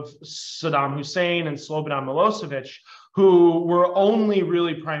 of Saddam Hussein and Slobodan Milosevic, who were only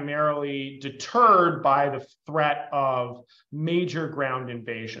really primarily deterred by the threat of major ground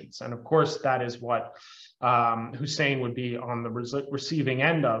invasions. And of course, that is what Hussein would be on the receiving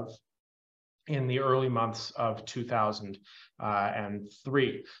end of in the early months of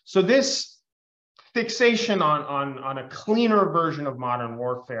 2003. So this fixation on a cleaner version of modern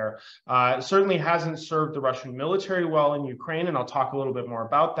warfare certainly hasn't served the Russian military well in Ukraine, and I'll talk a little bit more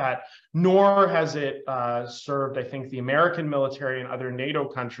about that, nor has it served, I think, the American military and other NATO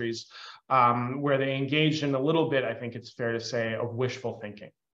countries where they engaged in a little bit, I think it's fair to say, of wishful thinking.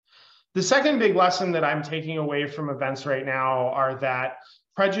 The second big lesson that I'm taking away from events right now are that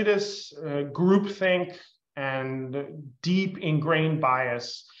prejudice, groupthink, and deep ingrained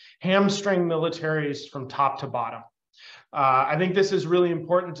bias hamstring militaries from top to bottom. I think this is really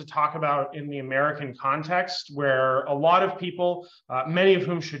important to talk about in the American context, where a lot of people, many of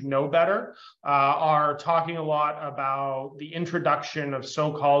whom should know better, are talking a lot about the introduction of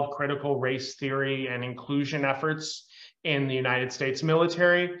so-called critical race theory and inclusion efforts in the United States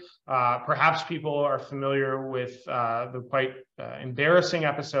military. Perhaps people are familiar with the quite embarrassing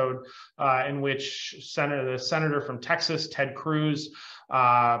episode in which the senator from Texas, Ted Cruz,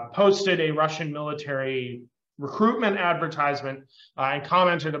 posted a Russian military recruitment advertisement and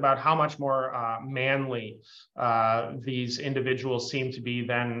commented about how much more manly these individuals seem to be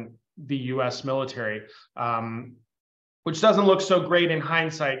than the US military, which doesn't look so great in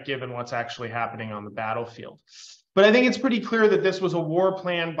hindsight given what's actually happening on the battlefield. But I think it's pretty clear that this was a war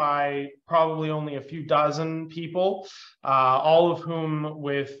planned by probably only a few dozen people, all of whom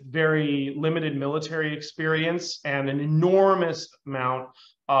with very limited military experience and an enormous amount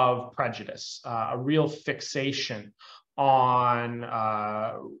of prejudice, a real fixation on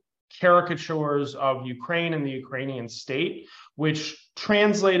caricatures of Ukraine and the Ukrainian state, which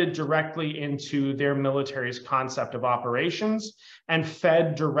translated directly into their military's concept of operations and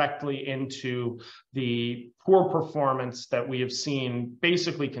fed directly into the poor performance that we have seen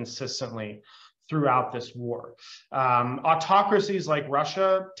basically consistently throughout this war. Autocracies like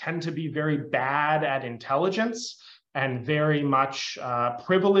Russia tend to be very bad at intelligence. and very much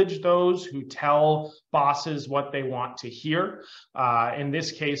privilege those who tell bosses what they want to hear. In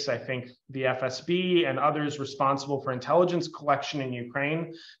this case, I think the FSB and others responsible for intelligence collection in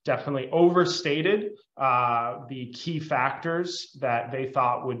Ukraine definitely overstated the key factors that they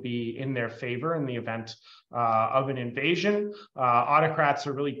thought would be in their favor in the event of an invasion. Autocrats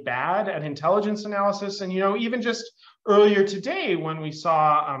are really bad at intelligence analysis. And, even just earlier today when we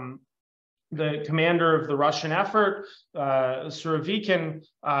saw the commander of the Russian effort, Surovikin,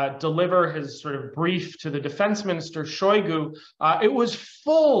 deliver his sort of brief to the defense minister, Shoigu, it was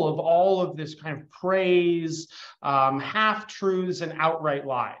full of all of this kind of praise, half-truths, and outright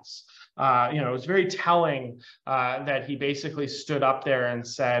lies. It was very telling that he basically stood up there and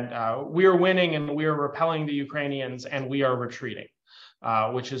said, we are winning and we are repelling the Ukrainians and we are retreating,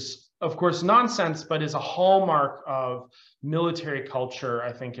 which is, of course, nonsense, but is a hallmark of military culture,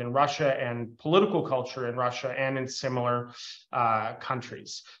 I think, in Russia, and political culture in Russia and in similar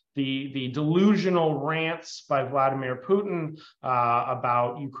countries. The delusional rants by Vladimir Putin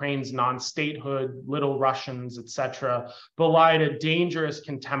about Ukraine's non-statehood, little Russians, etc., belied a dangerous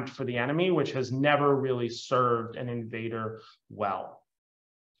contempt for the enemy, which has never really served an invader well.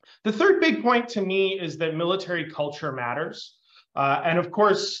 The third big point to me is that military culture matters. And of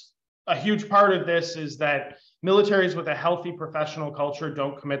course, a huge part of this is that militaries with a healthy professional culture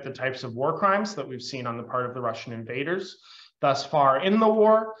don't commit the types of war crimes that we've seen on the part of the Russian invaders thus far in the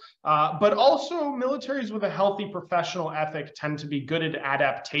war. But also militaries with a healthy professional ethic tend to be good at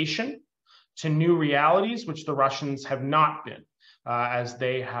adaptation to new realities, which the Russians have not been, as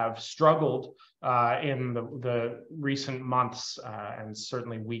they have struggled in the recent months and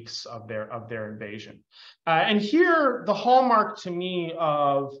certainly weeks of their invasion. And here, the hallmark to me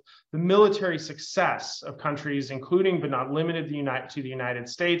of the military success of countries, including but not limited to the United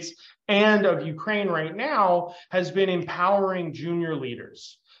States and of Ukraine right now, has been empowering junior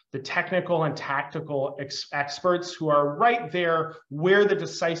leaders, the technical and tactical experts who are right there where the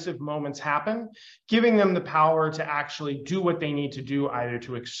decisive moments happen, giving them the power to actually do what they need to do, either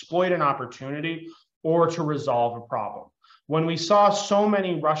to exploit an opportunity or to resolve a problem. When we saw so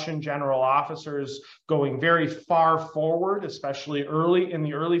many Russian general officers going very far forward, especially in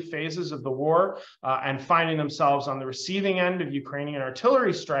the early phases of the war, and finding themselves on the receiving end of Ukrainian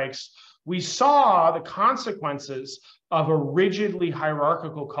artillery strikes, we saw the consequences of a rigidly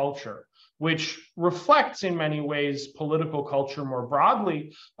hierarchical culture, which reflects in many ways political culture more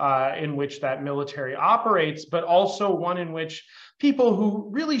broadly, in which that military operates, but also one in which people who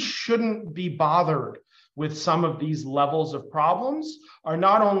really shouldn't be bothered with some of these levels of problems are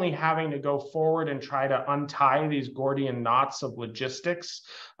not only having to go forward and try to untie these Gordian knots of logistics,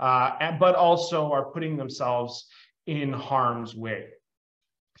 but also are putting themselves in harm's way.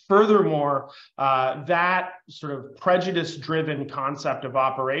 Furthermore, that sort of prejudice-driven concept of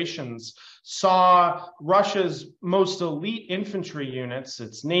operations saw Russia's most elite infantry units,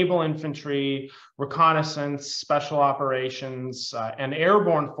 its naval infantry, reconnaissance, special operations, and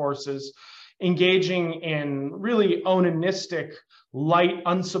airborne forces, engaging in really onanistic, light,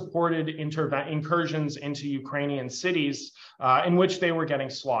 unsupported incursions into Ukrainian cities in which they were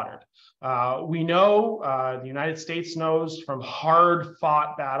getting slaughtered. We know, the United States knows from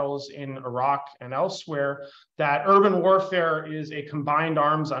hard-fought battles in Iraq and elsewhere that urban warfare is a combined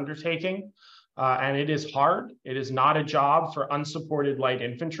arms undertaking. And it is hard. It is not a job for unsupported light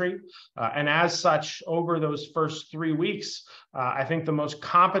infantry. And as such, over those first 3 weeks, I think the most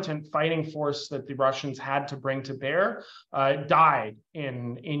competent fighting force that the Russians had to bring to bear died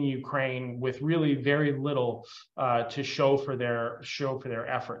in Ukraine with really very little to show for their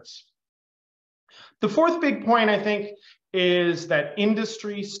efforts. The fourth big point, I think, is that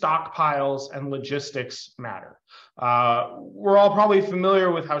industry, stockpiles, and logistics matter. We're all probably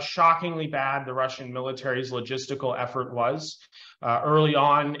familiar with how shockingly bad the Russian military's logistical effort was early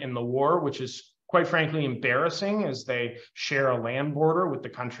on in the war, which is quite frankly embarrassing, as they share a land border with the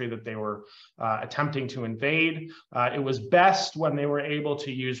country that they were attempting to invade. It was best when they were able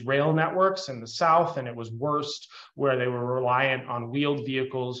to use rail networks in the south, and it was worst where they were reliant on wheeled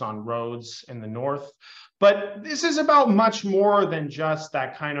vehicles on roads in the north. But this is about much more than just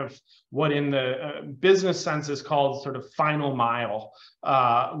that kind of what in the business sense is called sort of final mile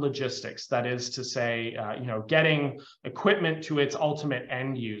logistics. That is to say, getting equipment to its ultimate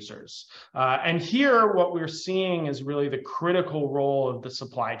end users. And here, what we're seeing is really the critical role of the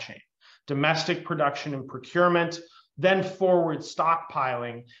supply chain: domestic production and procurement, then forward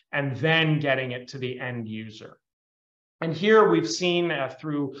stockpiling, and then getting it to the end user. And here we've seen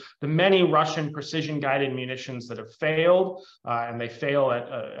through the many Russian precision-guided munitions that have failed, and they fail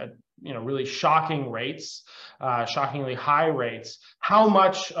at really shocking rates, shockingly high rates, how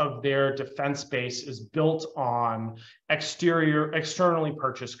much of their defense base is built on externally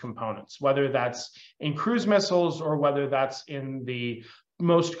purchased components, whether that's in cruise missiles or whether that's in the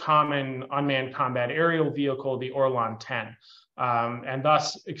most common unmanned combat aerial vehicle, the Orlan 10, and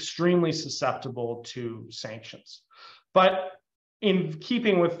thus extremely susceptible to sanctions. But in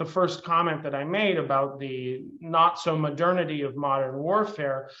keeping with the first comment that I made about the not so modernity of modern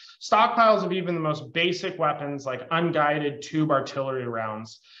warfare, stockpiles of even the most basic weapons like unguided tube artillery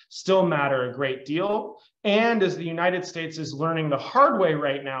rounds still matter a great deal. And as the United States is learning the hard way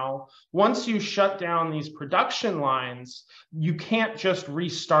right now, once you shut down these production lines, you can't just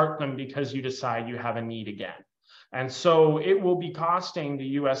restart them because you decide you have a need again. And so it will be costing the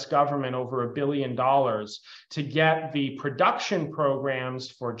US government over $1 billion to get the production programs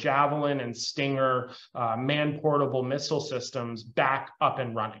for Javelin and Stinger man-portable missile systems back up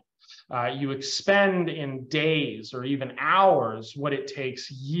and running. You expend in days or even hours what it takes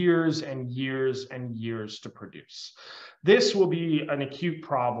years and years and years to produce. This will be an acute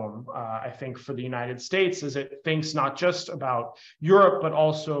problem, I think, for the United States as it thinks not just about Europe, but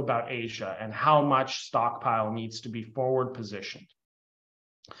also about Asia and how much stockpile needs to be forward positioned.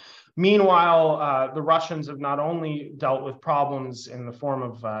 Meanwhile, the Russians have not only dealt with problems in the form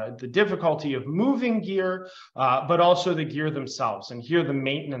of the difficulty of moving gear, but also the gear themselves. And here the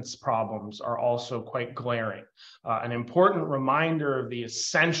maintenance problems are also quite glaring. An important reminder of the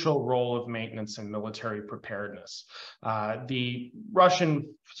essential role of maintenance in military preparedness. The Russian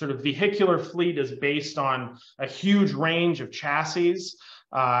sort of vehicular fleet is based on a huge range of chassis,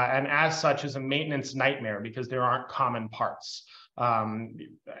 and as such is a maintenance nightmare because there aren't common parts.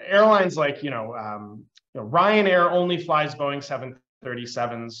 Airlines like, Ryanair only flies Boeing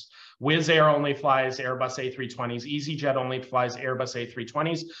 737s, Wizz Air only flies Airbus A320s, EasyJet only flies Airbus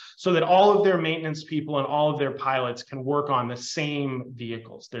A320s, so that all of their maintenance people and all of their pilots can work on the same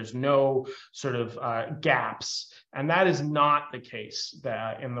vehicles. There's no sort of gaps. And that is not the case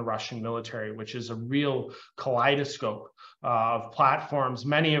in the Russian military, which is a real kaleidoscope of platforms,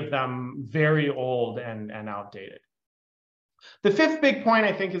 many of them very old and outdated. The fifth big point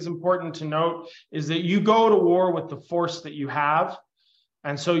I think is important to note is that you go to war with the force that you have,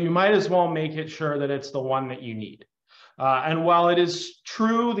 and so you might as well make it sure that it's the one that you need. And while it is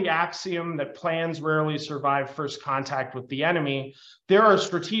true, the axiom that plans rarely survive first contact with the enemy, there are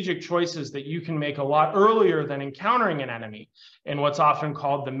strategic choices that you can make a lot earlier than encountering an enemy in what's often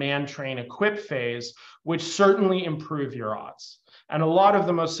called the man, train, equip phase, which certainly improve your odds. And a lot of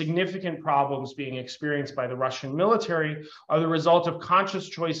the most significant problems being experienced by the Russian military are the result of conscious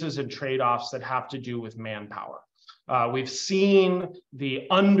choices and trade-offs that have to do with manpower. We've seen the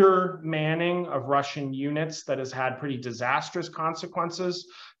undermanning of Russian units that has had pretty disastrous consequences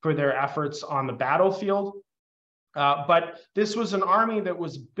for their efforts on the battlefield. But this was an army that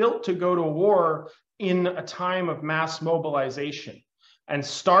was built to go to war in a time of mass mobilization. And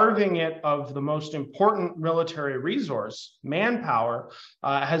starving it of the most important military resource, manpower,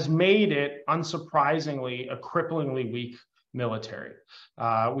 has made it, unsurprisingly, a cripplingly weak military.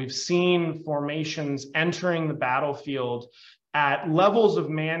 We've seen formations entering the battlefield at levels of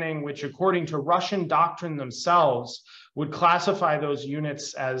manning which, according to Russian doctrine themselves, would classify those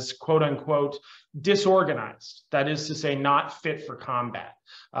units as, quote unquote, disorganized, that is to say, not fit for combat.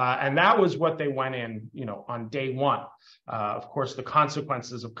 And that was what they went in, on day one. Of course, the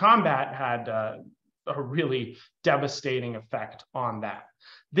consequences of combat had a really devastating effect on that.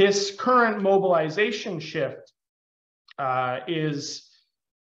 This current mobilization shift is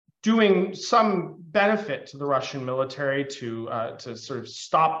doing some benefit to the Russian military to sort of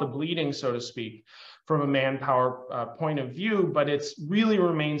stop the bleeding, so to speak, from a manpower point of view, but it really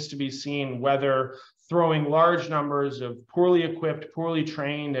remains to be seen whether throwing large numbers of poorly equipped, poorly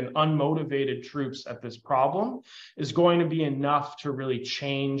trained, and unmotivated troops at this problem is going to be enough to really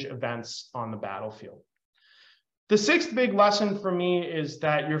change events on the battlefield. The sixth big lesson for me is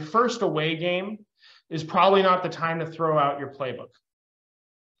that your first away game is probably not the time to throw out your playbook.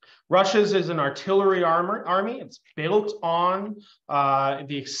 Russia's is an artillery army. It's built on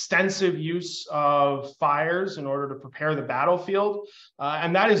the extensive use of fires in order to prepare the battlefield.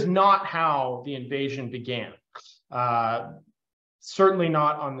 And that is not how the invasion began. Certainly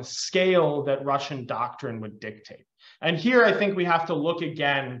not on the scale that Russian doctrine would dictate. And here I think we have to look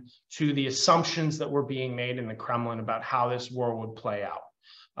again to the assumptions that were being made in the Kremlin about how this war would play out.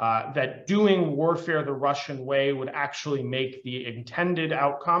 That doing warfare the Russian way would actually make the intended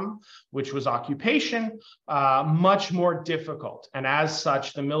outcome, which was occupation, much more difficult. And as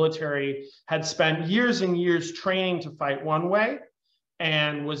such, the military had spent years and years training to fight one way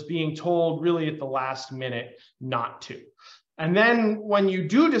and was being told really at the last minute not to. And then when you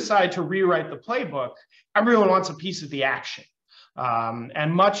do decide to rewrite the playbook, everyone wants a piece of the action.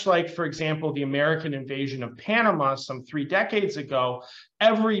 And much like, for example, the American invasion of Panama some 3 decades ago,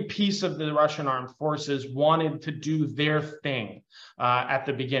 every piece of the Russian armed forces wanted to do their thing at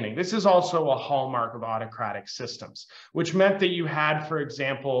the beginning. This is also a hallmark of autocratic systems, which meant that you had, for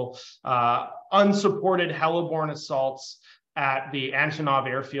example, unsupported heliborne assaults at the Antonov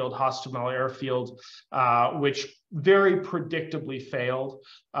airfield, Hostomel airfield, which very predictably failed.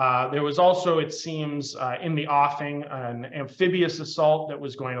 There was also, it seems, in the offing, an amphibious assault that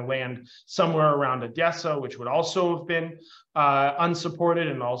was going to land somewhere around Odesa, which would also have been unsupported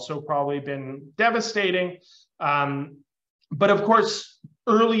and also probably been devastating. But of course,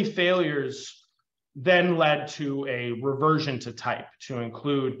 early failures then led to a reversion to type, to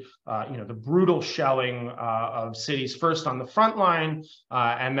include the brutal shelling of cities first on the front line,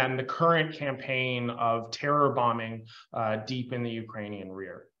 and then the current campaign of terror bombing deep in the Ukrainian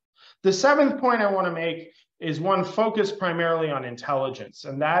rear. The 7th point I want to make is one focused primarily on intelligence,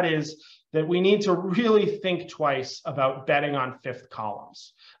 and that is that we need to really think twice about betting on fifth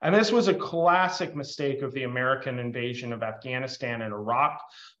columns. And this was a classic mistake of the American invasion of Afghanistan and Iraq,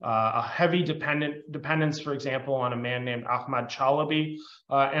 a heavy dependence, for example, on a man named Ahmad Chalabi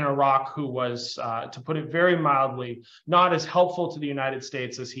in Iraq, who was, to put it very mildly, not as helpful to the United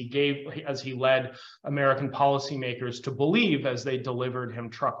States as he led American policymakers to believe as they delivered him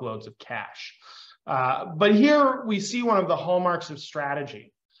truckloads of cash. But here we see one of the hallmarks of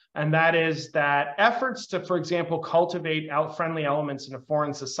strategy. And that is that efforts to, for example, cultivate friendly elements in a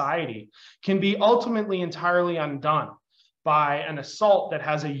foreign society can be ultimately entirely undone by an assault that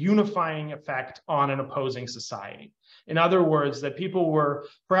has a unifying effect on an opposing society. In other words, that people were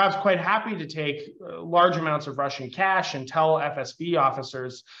perhaps quite happy to take large amounts of Russian cash and tell FSB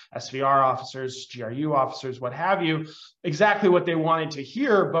officers, SVR officers, GRU officers, what have you, exactly what they wanted to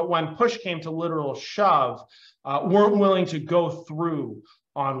hear, but when push came to literal shove, weren't willing to go through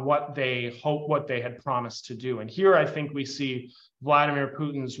on what they had promised to do. And here I think we see Vladimir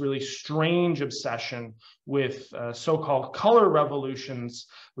Putin's really strange obsession with so-called color revolutions,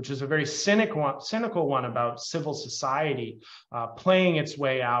 which is a very cynical one about civil society playing its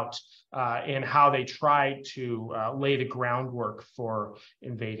way out in how they try to lay the groundwork for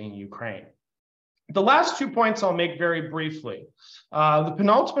invading Ukraine. The last 2 points I'll make very briefly. The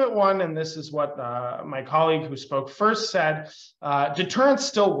penultimate one, and this is what my colleague who spoke first said, deterrence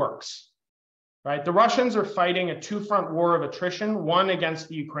still works, right? The Russians are fighting a 2-front war of attrition, one against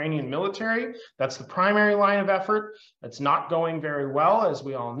the Ukrainian military. That's the primary line of effort. That's not going very well, as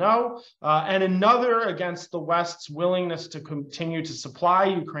we all know, and another against the West's willingness to continue to supply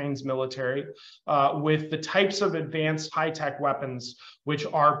Ukraine's military with the types of advanced high-tech weapons which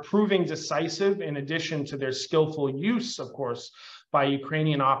are proving decisive, in addition to their skillful use, of course, by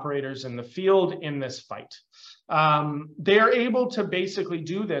Ukrainian operators in the field in this fight. They are able to basically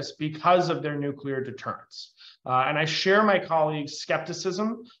do this because of their nuclear deterrence. And I share my colleagues'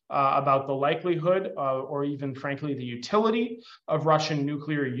 skepticism about the likelihood or even, frankly, the utility of Russian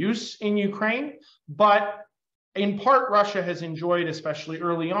nuclear use in Ukraine. But in part, Russia has enjoyed, especially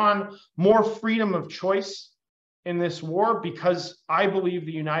early on, more freedom of choice in this war, because I believe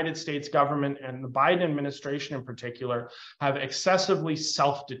the United States government and the Biden administration in particular have excessively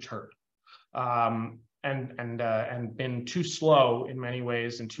self-deterred and been too slow in many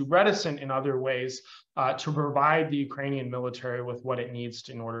ways and too reticent in other ways to provide the Ukrainian military with what it needs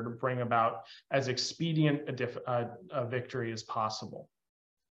in order to bring about as expedient a victory as possible.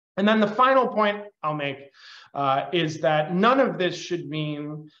 And then the final point I'll make is that none of this should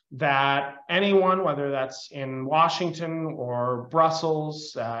mean that anyone, whether that's in Washington or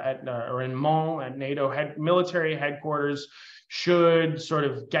Brussels or in Mons at NATO military headquarters, should sort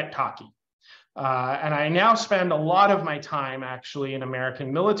of get cocky. And I now spend a lot of my time actually in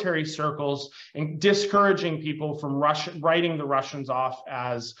American military circles in discouraging people from writing the Russians off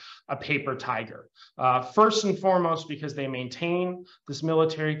as a paper tiger. First and foremost, because they maintain this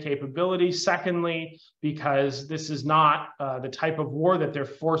military capability. Secondly, because this is not the type of war that their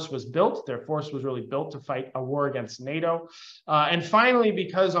force was built. Their force was really built to fight a war against NATO. And finally,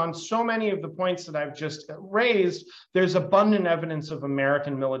 because on so many of the points that I've just raised, there's abundant evidence of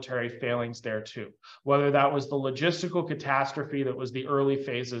American military failings there too. Whether that was the logistical catastrophe that was the early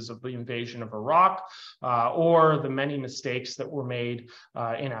phases of the invasion of Iraq, or the many mistakes that were made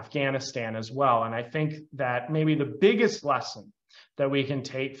in Afghanistan as well. And I think that maybe the biggest lesson that we can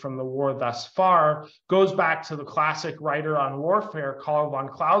take from the war thus far goes back to the classic writer on warfare, Karl von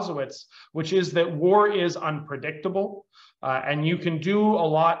Clausewitz, which is that war is unpredictable, and you can do a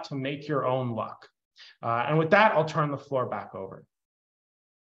lot to make your own luck. And with that, I'll turn the floor back over.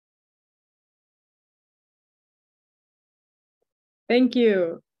 Thank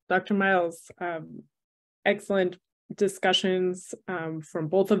you, Dr. Miles. Excellent discussions from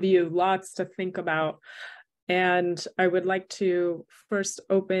both of you, lots to think about. And I would like to first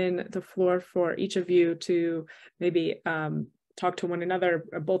open the floor for each of you to maybe talk to one another.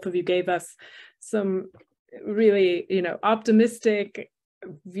 Both of you gave us some really, optimistic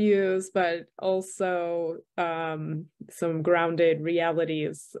views, but also some grounded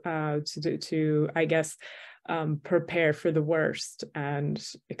realities to I guess, prepare for the worst and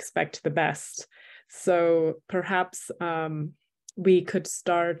expect the best. So perhaps we could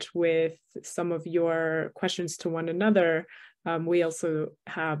start with some of your questions to one another. We also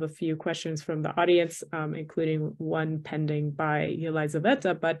have a few questions from the audience, including one pending by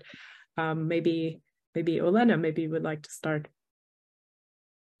Elizaveta, but maybe Olena, maybe you would like to start.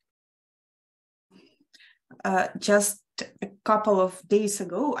 Just a couple of days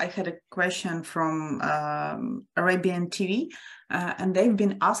ago, I had a question from Arabian TV, and they've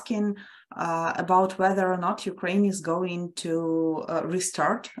been asking about whether or not Ukraine is going to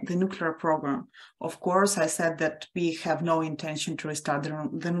restart the nuclear program. Of course, I said that we have no intention to restart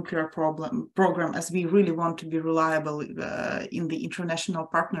the nuclear program, as we really want to be reliable in the international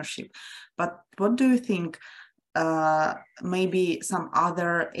partnership. But what do you think? Maybe some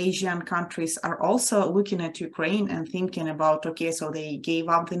other Asian countries are also looking at Ukraine and thinking about, okay, so they gave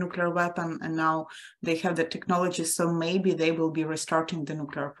up the nuclear weapon and now they have the technology, so maybe they will be restarting the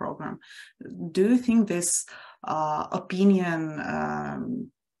nuclear program. Do you think this opinion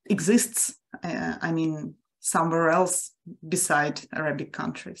exists, I mean, somewhere else beside Arabic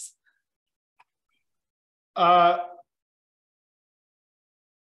countries? I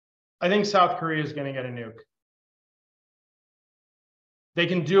think South Korea is going to get a nuke. They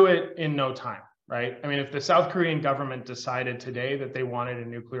can do it in no time, right? I mean, if the South Korean government decided today that they wanted a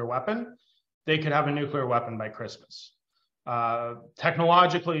nuclear weapon, they could have a nuclear weapon by Christmas.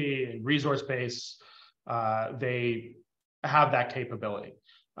 Technologically, resource base, they have that capability.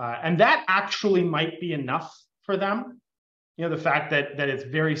 And that actually might be enough for them. The fact that it's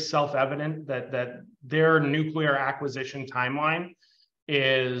very self-evident that their nuclear acquisition timeline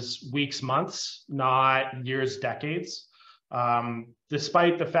is weeks, months, not years, decades.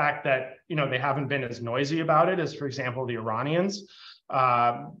 Despite the fact that, they haven't been as noisy about it as, for example, the Iranians,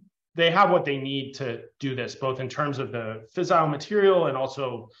 they have what they need to do this, both in terms of the fissile material and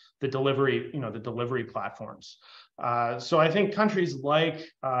also the delivery, the delivery platforms. So I think countries like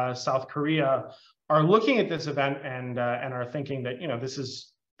South Korea are looking at this event and are thinking that,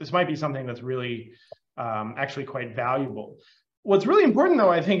 this might be something that's really actually quite valuable. What's really important, though,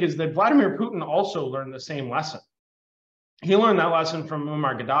 I think, is that Vladimir Putin also learned the same lesson. He learned that lesson from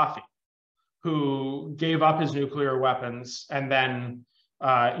Muammar Gaddafi, who gave up his nuclear weapons and then,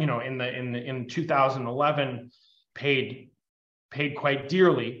 in 2011, paid quite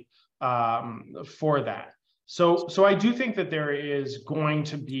dearly for that. So I do think that there is going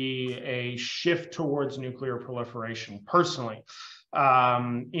to be a shift towards nuclear proliferation, personally,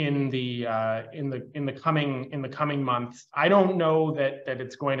 in the coming months. I don't know that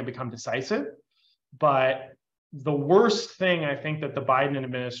it's going to become decisive, but the worst thing I think that the Biden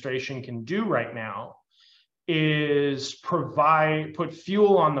administration can do right now is put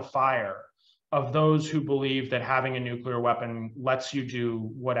fuel on the fire of those who believe that having a nuclear weapon lets you do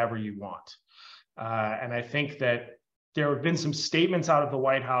whatever you want. And I think that there have been some statements out of the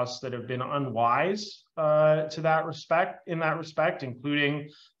White House that have been unwise in that respect, including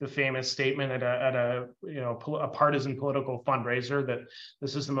the famous statement at a partisan political fundraiser that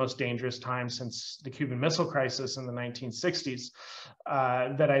this is the most dangerous time since the Cuban Missile Crisis in the 1960s,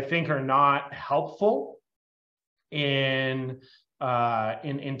 that I think are not helpful in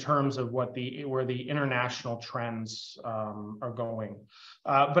terms of where the international trends are going.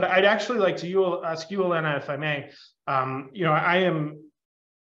 But I'd actually like to ask you, Olena, if I may.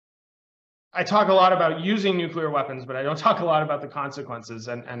 I talk a lot about using nuclear weapons, but I don't talk a lot about the consequences.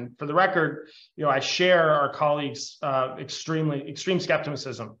 And for the record, I share our colleagues' extreme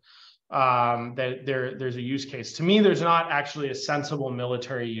skepticism that there's a use case. To me, there's not actually a sensible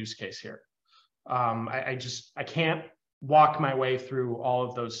military use case here. I can't walk my way through all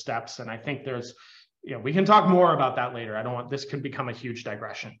of those steps, and I think there's, we can talk more about that later. This could become a huge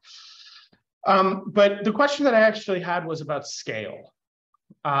digression. But the question that I actually had was about scale.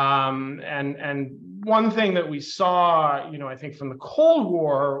 And one thing that we saw, I think from the Cold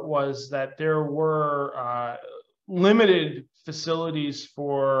War was that there were limited facilities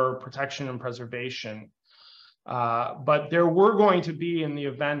for protection and preservation. But there were going to be, in the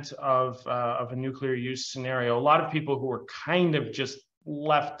event of a nuclear use scenario, a lot of people who were kind of just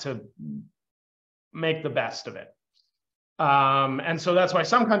left to make the best of it. And so that's why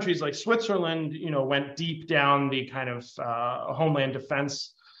some countries like Switzerland, went deep down the kind of homeland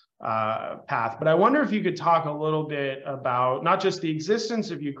defense path. But I wonder if you could talk a little bit about not just the existence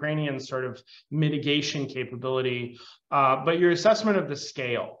of Ukrainian sort of mitigation capability, but your assessment of the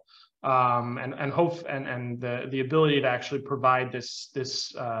scale. And hope and the ability to actually provide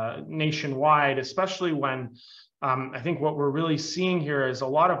this nationwide, especially when I think what we're really seeing here is a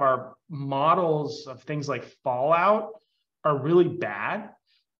lot of our models of things like fallout are really bad.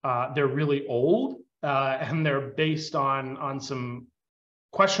 They're really old, and they're based on some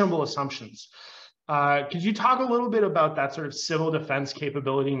questionable assumptions. Could you talk a little bit about that sort of civil defense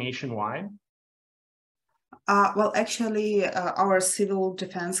capability nationwide? Well, actually, our civil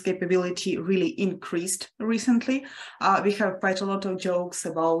defense capability really increased recently. We have quite a lot of jokes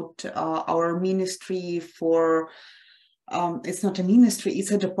about our ministry for, it's not a ministry,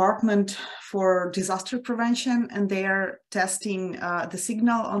 it's a department for disaster prevention, and they are testing the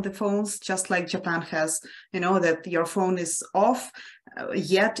signal on the phones, just like Japan has, that your phone is off,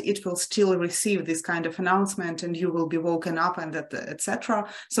 yet it will still receive this kind of announcement and you will be woken up and that, etc.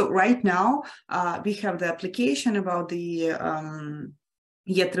 So right now we have the application about the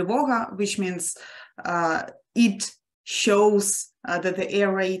Є тривога, which means it shows that the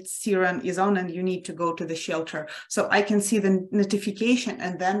air raid siren is on and you need to go to the shelter. So I can see the notification,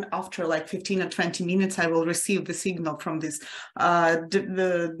 and then after like 15 or 20 minutes, I will receive the signal from this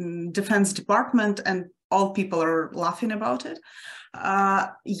the defense department, and all people are laughing about it.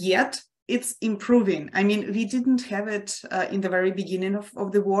 Yet it's improving. I mean, we didn't have it in the very beginning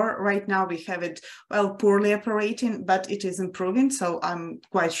of the war. Right now we have it, well, poorly operating, but it is improving. So I'm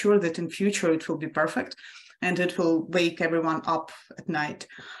quite sure that in future it will be perfect, and it will wake everyone up at night.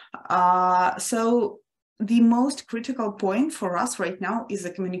 So the most critical point for us right now is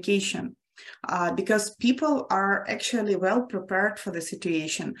the communication, because people are actually well prepared for the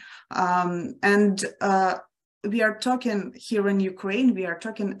situation. We are talking here in Ukraine, we are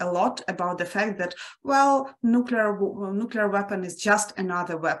talking a lot about the fact that, well, nuclear weapon is just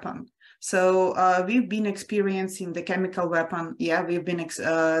another weapon. So we've been experiencing the chemical weapon. Yeah, we've been,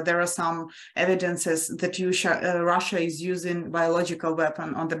 there are some evidences that Russia is using biological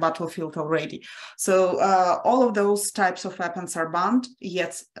weapon on the battlefield already. So all of those types of weapons are banned,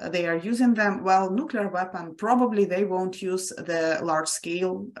 yet they are using them. Well, nuclear weapon, probably they won't use the large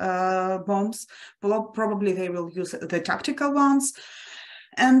scale bombs. Probably they will use the tactical ones.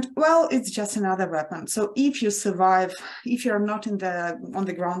 And well, it's just another weapon. So if you survive, if you're not on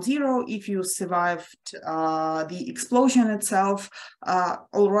the ground zero, if you survived the explosion itself,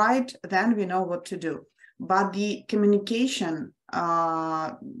 all right, then we know what to do. But the communication,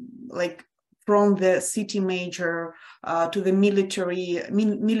 like from the city major to the military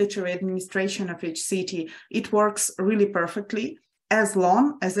administration of each city, it works really perfectly as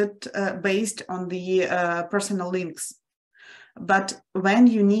long as it based on the personal links. But when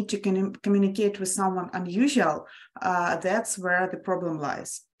you need to communicate with someone unusual, that's where the problem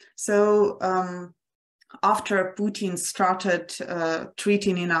lies. So after Putin started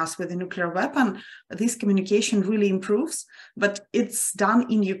threatening us with a nuclear weapon, this communication really improves, but it's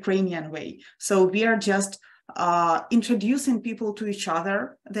done in Ukrainian way. So we are just introducing people to each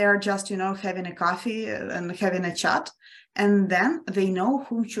other. They are just, having a coffee and having a chat, and then they know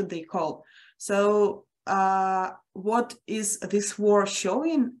whom should they call. So what is this war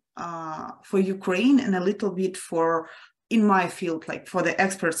showing for Ukraine, and a little bit for, in my field, like for the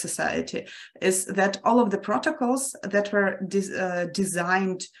expert society, is that all of the protocols that were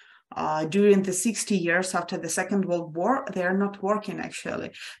designed during the 60 years after the Second World War, they are not working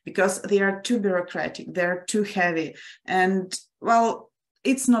actually, because they are too bureaucratic, they're too heavy, and well,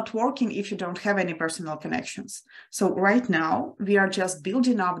 it's not working if you don't have any personal connections. So right now, we are just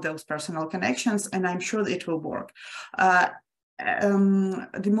building up those personal connections, and I'm sure it will work. The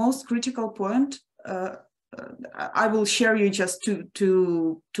most critical point, I will share you just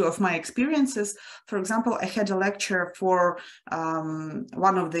two of my experiences. For example, I had a lecture for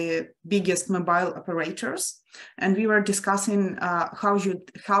one of the biggest mobile operators, and we were discussing how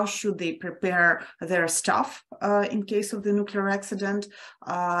should they prepare their staff in case of the nuclear accident,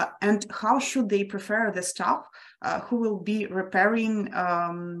 and how should they prepare the staff who will be repairing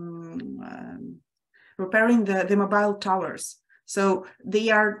the mobile towers. So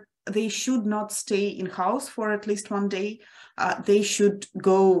they should not stay in house for at least one day. They should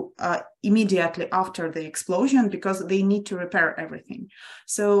go immediately after the explosion because they need to repair everything.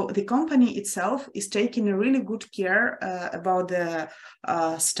 So the company itself is taking a really good care about the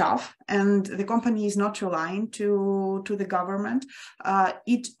staff, and the company is not relying to the government.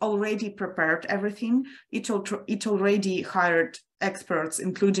 It already prepared everything. It already hired experts,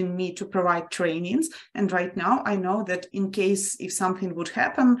 including me, to provide trainings. And right now I know that in case if something would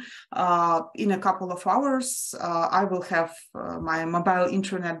happen, in a couple of hours, I will have my mobile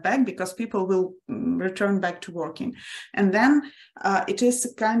internet back because people will return back to working. And then it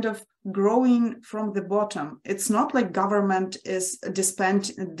is kind of growing from the bottom. It's not like government is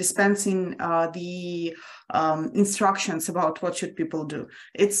dispensing the instructions about what should people do.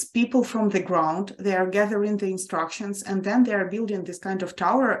 It's people from the ground. They are gathering the instructions, and then they are building this kind of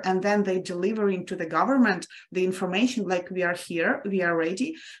tower, and then they delivering to the government the information like, we are here, we are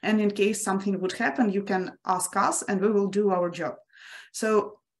ready, and in case something would happen, you can ask us and we will do our job.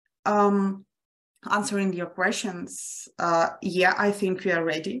 So answering your questions, yeah, I think we are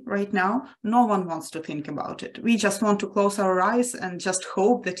ready right now. No one wants to think about it. We just want to close our eyes and just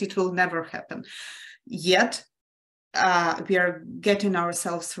hope that it will never happen. Yet we are getting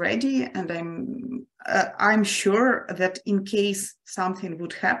ourselves ready, and I'm sure that in case something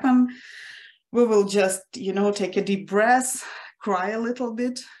would happen, we will just, take a deep breath, cry a little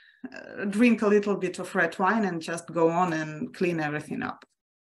bit, drink a little bit of red wine, and just go on and clean everything up.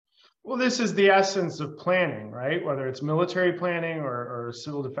 Well, this is the essence of planning, right? Whether it's military planning or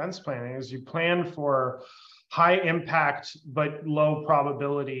civil defense planning, is you plan for high impact but low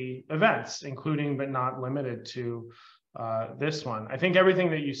probability events, including but not limited to this one. I think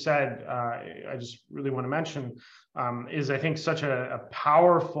everything that you said, I just really want to mention, is I think such a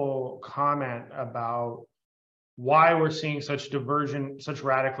powerful comment about why we're seeing such diversion, such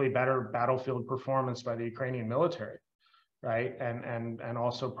radically better battlefield performance by the Ukrainian military. Right, and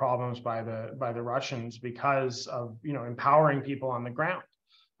also problems by the Russians because of empowering people on the ground,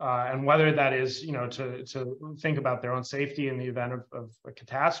 and whether that is to think about their own safety in the event of a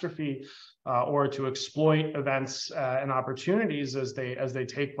catastrophe, or to exploit events and opportunities as they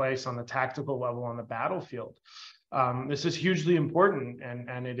take place on the tactical level on the battlefield. This is hugely important,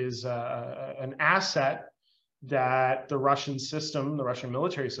 and it is an asset that the Russian system, the Russian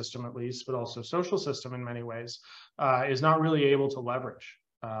military system at least, but also social system in many ways, is not really able to leverage,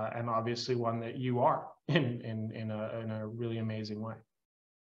 and obviously one that you are in a really amazing way.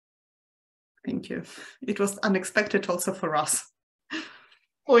 Thank you. It was unexpected also for us.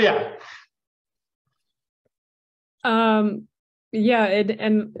 Well, yeah. Yeah,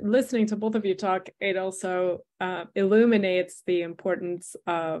 and listening to both of you talk, it also illuminates the importance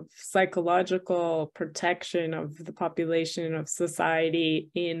of psychological protection of the population, of society,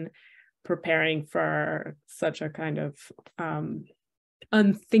 in preparing for such a kind of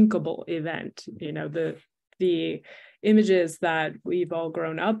unthinkable event. The images that we've all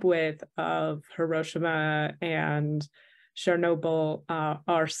grown up with of Hiroshima and Chernobyl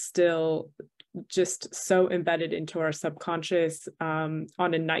are still just so embedded into our subconscious on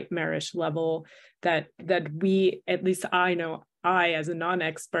a nightmarish level that we, at least I know, I as a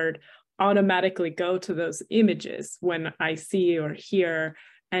non-expert, automatically go to those images when I see or hear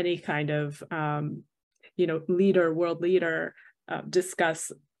any kind of world leader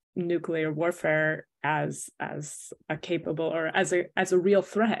discuss nuclear warfare as a capable or as a real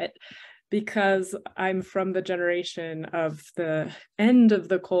threat. Because I'm from the generation of the end of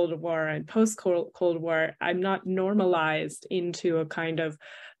the Cold War and post-Cold War, I'm not normalized into a kind of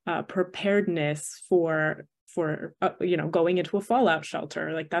preparedness for going into a fallout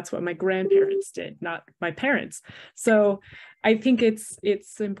shelter. Like, that's what my grandparents did, not my parents. So I think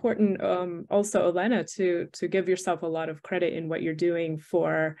it's important also, Olena, to give yourself a lot of credit in what you're doing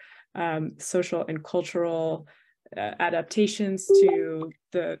for social and cultural adaptations to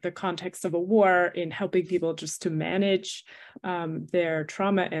the context of a war, in helping people just to manage their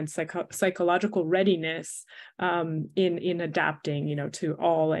trauma and psychological readiness in adapting, to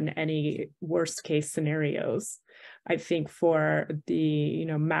all and any worst case scenarios. I think for the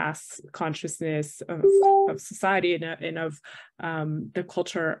mass consciousness of society and of the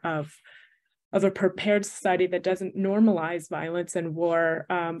culture of a prepared society that doesn't normalize violence and war,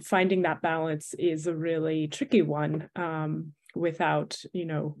 finding that balance is a really tricky one, without,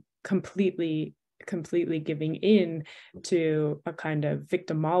 completely giving in to a kind of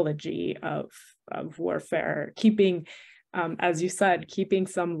victimology of warfare, keeping, as you said, keeping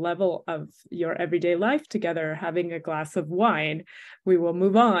some level of your everyday life together, having a glass of wine, we will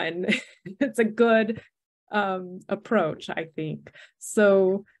move on. It's a good approach, I think.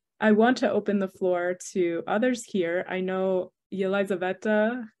 So I want to open the floor to others here. I know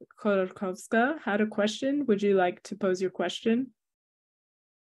Yelizaveta Khodorkovska had a question. Would you like to pose your question?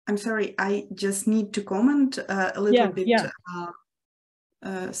 I'm sorry, I just need to comment a little bit. Yeah.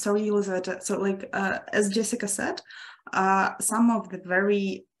 Sorry, Elizabeth. So like, as Jessica said, some of the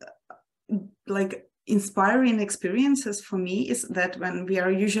very inspiring experiences for me is that when we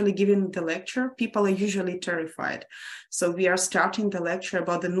are usually giving the lecture, people are usually terrified. So we are starting the lecture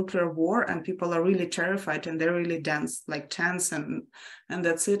about the nuclear war and people are really terrified and they're really tense and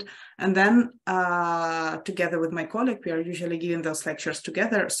that's it. And then together with my colleague, we are usually giving those lectures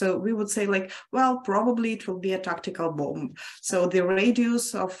together. So we would say well, probably it will be a tactical bomb. So the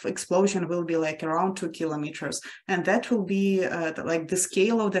radius of explosion will be around 2 kilometers. And that will be the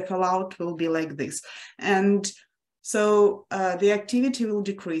scale of the fallout will be like this. And so the activity will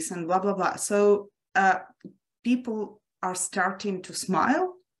decrease and blah, blah, blah. So people are starting to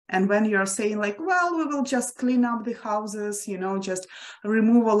smile. And when you're saying well, we will just clean up the houses, just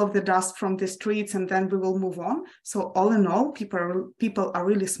remove all of the dust from the streets and then we will move on. So all in all, people are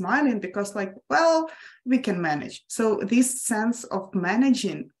really smiling because well, we can manage. So this sense of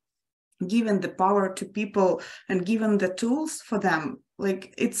managing, given the power to people and given the tools for them,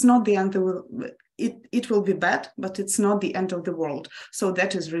 it's not the end of the it will be bad, but it's not the end of the world. So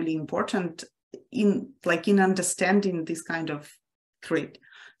that is really important in understanding this kind of threat.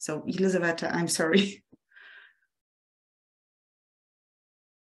 So Elizaveta, I'm sorry.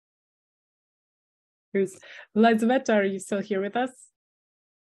 Elizaveta, are you still here with us?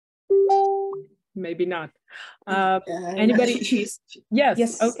 Maybe not. Anybody?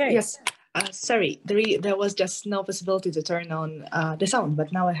 Yes. Okay. Yes. Sorry, there was just no possibility to turn on the sound,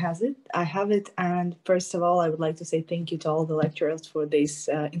 but now I have it. And first of all, I would like to say thank you to all the lecturers for this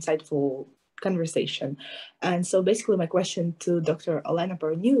insightful conversation. And so basically my question to Dr. Olena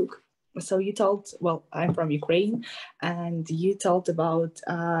Pareniuk. So you told, well, I'm from Ukraine, and you told about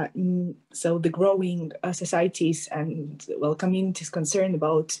so the growing societies and communities concerned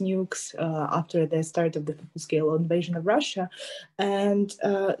about nukes after the start of the full-scale invasion of Russia. And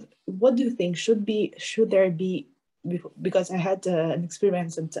what do you think should there be? Because I had an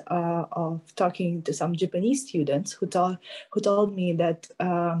experience of talking to some Japanese students who told me that.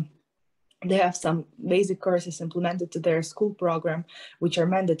 They have some basic courses implemented to their school program, which are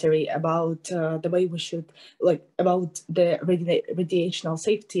mandatory about the way we should, about the radiational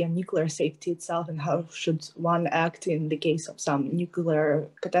safety and nuclear safety itself, and how should one act in the case of some nuclear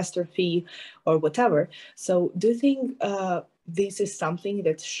catastrophe or whatever. So do you think this is something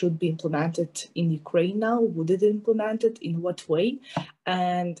that should be implemented in Ukraine now? Would it be implemented? In what way?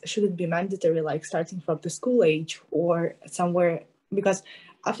 And should it be mandatory, starting from the school age or somewhere? Because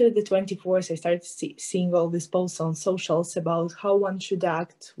after the 24th, I started seeing all these posts on socials about how one should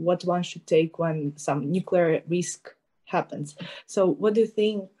act, what one should take when some nuclear risk happens. So what do you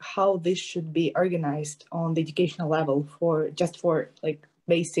think, how this should be organized on the educational level for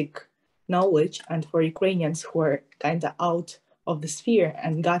basic knowledge, and for Ukrainians who are kind of out of the sphere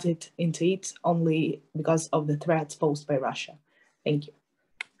and got into it only because of the threats posed by Russia? Thank you.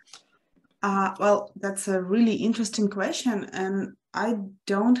 Well, that's a really interesting question, and I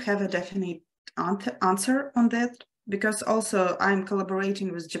don't have a definite answer on that, because also I'm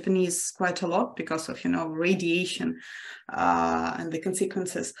collaborating with Japanese quite a lot because of, radiation and the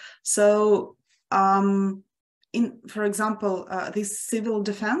consequences. So, for example, this civil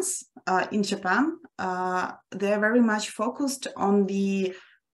defense in Japan, they're very much focused on the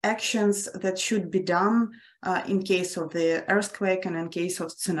actions that should be done in case of the earthquake and in case of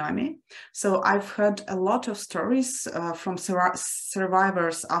tsunami. So I've heard a lot of stories from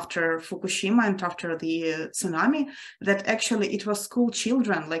survivors after Fukushima and after the tsunami, that actually it was school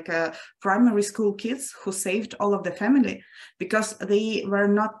children, primary school kids, who saved all of the family, because they were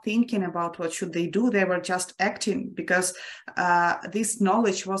not thinking about what should they do. They were just acting because this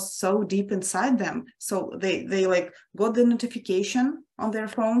knowledge was so deep inside them. So they got the notification on their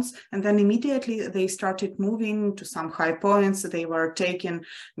phones, and then immediately they started moving to some high points. They were taking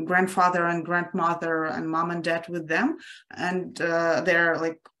grandfather and grandmother and mom and dad with them, and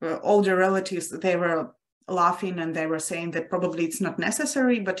their older relatives, they were laughing and they were saying that probably it's not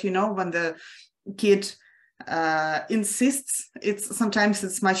necessary, but when the kid insists, sometimes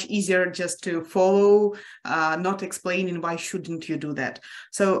it's much easier just to follow, not explaining why shouldn't you do that.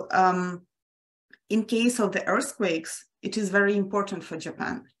 So in case of the earthquakes, it is very important for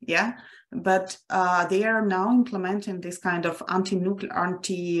Japan, yeah, but they are now implementing this kind of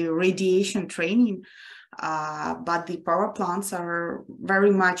anti-radiation training but the power plants are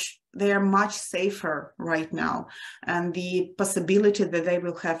they are much safer right now. And the possibility that they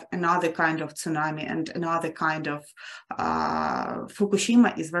will have another kind of tsunami and another kind of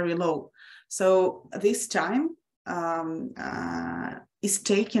Fukushima is very low. So this time is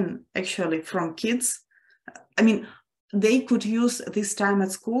taken actually from kids. I mean, they could use this time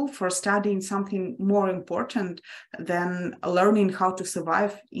at school for studying something more important than learning how to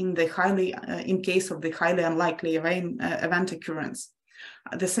survive in case of the highly unlikely event occurrence.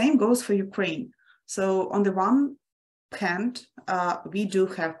 The same goes for Ukraine. So on the one hand, we do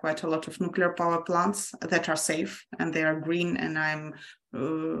have quite a lot of nuclear power plants that are safe and they are green, and I'm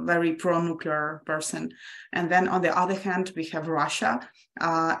very pro-nuclear person. And then on the other hand, we have Russia.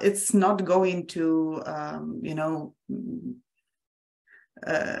 It's not going to,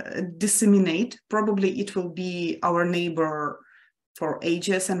 disseminate. Probably it will be our neighbor for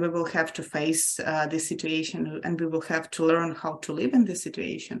ages, and we will have to face this situation, and we will have to learn how to live in this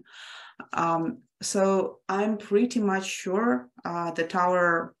situation. So I'm pretty much sure that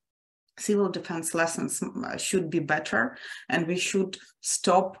our civil defense lessons should be better, and we should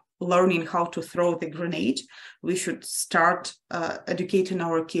stop learning how to throw the grenade. We should start educating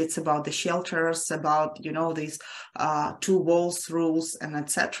our kids about the shelters, about, these two walls rules and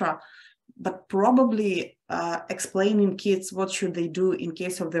etc. But probably explaining kids what should they do in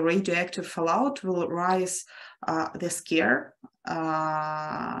case of the radioactive fallout will raise the scare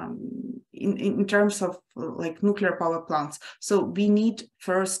in terms of like nuclear power plants. So we need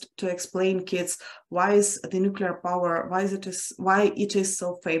first to explain kids why is the nuclear power, why it is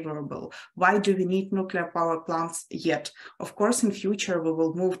so favorable. Why do we need nuclear power plants yet? Of course, in future we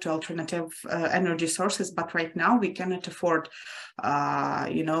will move to alternative energy sources, but right now we cannot afford,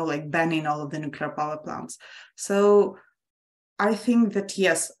 like banning all of the nuclear power plants. So I think that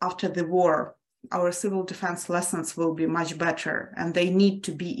yes, after the war, our civil defense lessons will be much better, and they need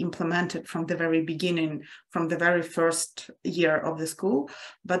to be implemented from the very beginning, from the very first year of the school.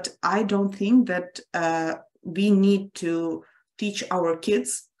 But I don't think that we need to teach our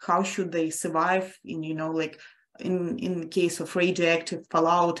kids how should they survive in, in case of radioactive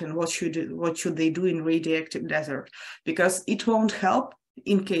fallout, and what should they do in radioactive desert, because it won't help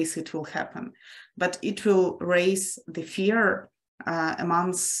in case it will happen, but it will raise the fear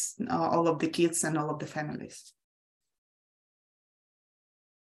amongst all of the kids and all of the families.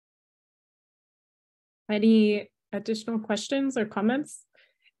 Any additional questions or comments?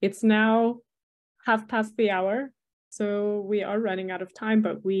 It's now 1:30, so we are running out of time,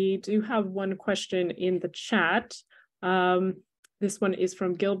 but we do have one question in the chat. This one is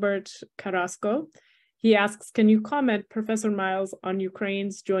from Gilbert Carrasco. He asks, can you comment, Professor Miles, on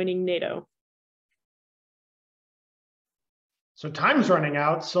Ukraine's joining NATO? So time's running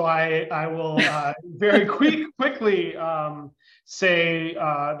out, so I will very quickly say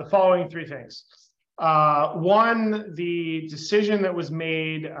the following three things. One, the decision that was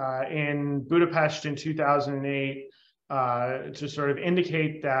made in Budapest in 2008 to sort of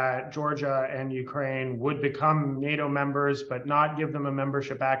indicate that Georgia and Ukraine would become NATO members, but not give them a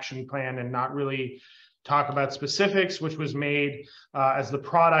membership action plan and not really talk about specifics, which was made as the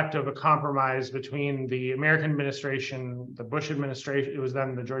product of a compromise between the American administration, the Bush administration, it was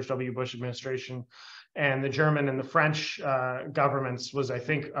then the George W. Bush administration, and the German and the French governments, was, I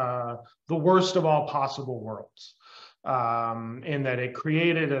think, the worst of all possible worlds, in that it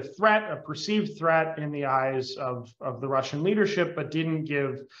created a threat, a perceived threat in the eyes of the Russian leadership, but didn't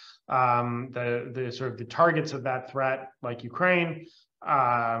give the sort of the targets of that threat, like Ukraine,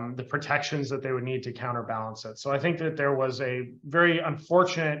 the protections that they would need to counterbalance it. So I think that there was a very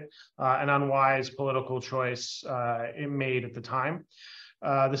unfortunate and unwise political choice made at the time.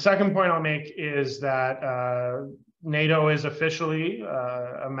 The second point I'll make is that NATO is officially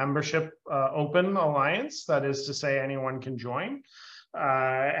a membership open alliance. That is to say, anyone can join.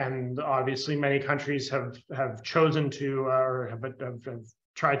 And obviously many countries have chosen to or have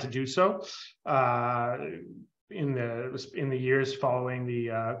tried to do so. In the years following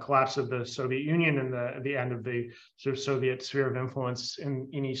the collapse of the Soviet Union and the end of the sort of Soviet sphere of influence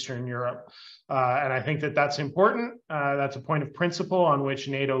in Eastern Europe. And I think that that's important. That's a point of principle on which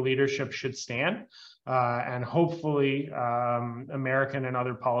NATO leadership should stand. And hopefully American and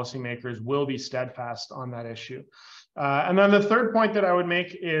other policymakers will be steadfast on that issue. And then the third point that I would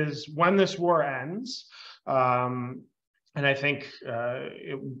make is when this war ends, and I think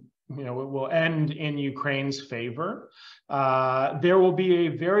it will end in Ukraine's favor, there will be a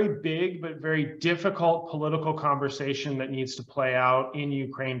very big but very difficult political conversation that needs to play out in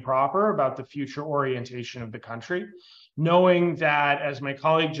Ukraine proper about the future orientation of the country. knowing that, as my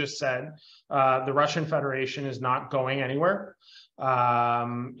colleague just said, the Russian Federation is not going anywhere.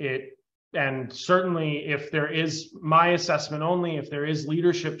 And certainly, if there is, my assessment only, if there is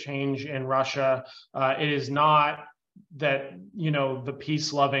leadership change in Russia, it is not that, the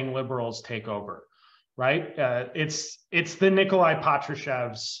peace-loving liberals take over, right? It's the Nikolai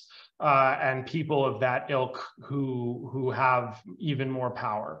Patrushevs and people of that ilk who have even more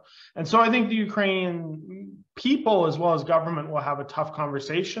power. And so I think the Ukrainian people, as well as government, will have a tough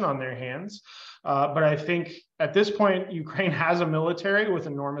conversation on their hands. But I think at this point, Ukraine has a military with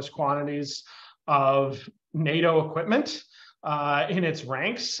enormous quantities of NATO equipment in its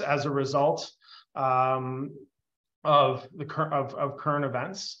ranks as a result of current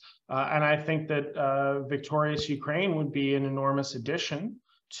events. And I think that victorious Ukraine would be an enormous addition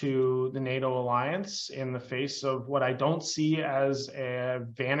to the NATO alliance in the face of what I don't see as a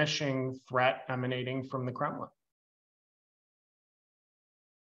vanishing threat emanating from the Kremlin.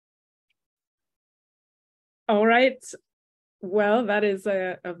 All right. Well, that is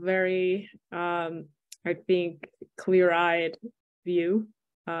a very, I think, clear-eyed view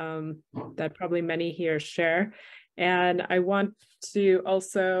that probably many here share. And I want to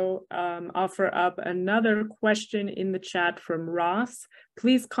also offer up another question in the chat from Ross.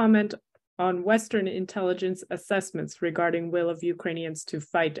 Please comment on Western intelligence assessments regarding will of Ukrainians to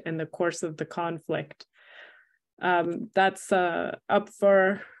fight and the course of the conflict. That's up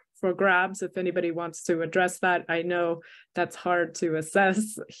for grabs if anybody wants to address that. I know that's hard to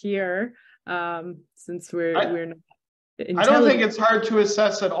assess here since we're not. I don't think it's hard to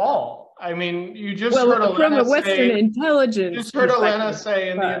assess at all. I mean, you just heard Olena from a Western intelligence. You just heard Olena say,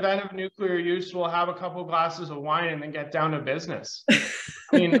 in the event of nuclear use, we'll have a couple glasses of wine and then get down to business. I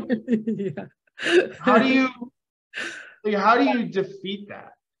mean, yeah. how do you defeat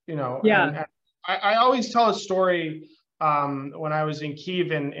that? Yeah. And I always tell a story. When I was in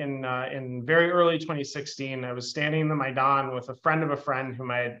Kyiv in very early 2016, I was standing in the Maidan with a friend of a friend whom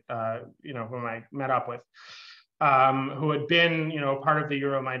I met up with. Who had been, part of the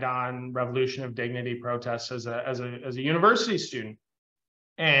Euromaidan Revolution of Dignity protests as a university student,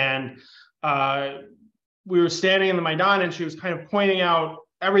 and we were standing in the Maidan, and she was kind of pointing out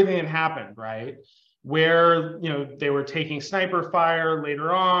everything that happened, right? Where they were taking sniper fire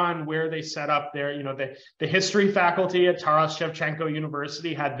later on, where they set up their, the history faculty at Taras Shevchenko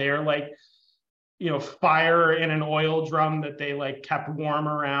University had their fire in an oil drum that they kept warm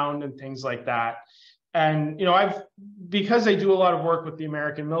around and things like that. And, because I do a lot of work with the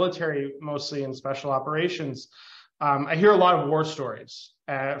American military, mostly in special operations, I hear a lot of war stories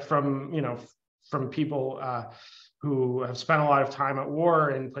from people who have spent a lot of time at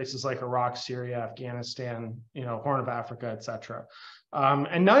war in places like Iraq, Syria, Afghanistan, Horn of Africa, et cetera.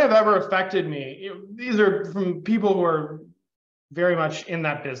 And none have ever affected me. These are from people who are very much in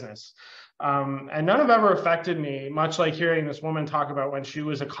that business. And none have ever affected me, much like hearing this woman talk about when she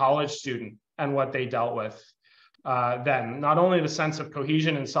was a college student and what they dealt with then. Not only the sense of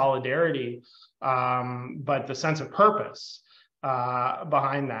cohesion and solidarity, but the sense of purpose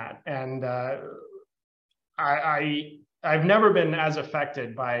behind that. And I've never been as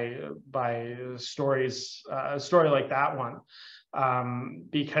affected by stories, a story like that one,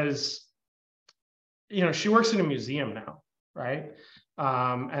 because she works in a museum now, right?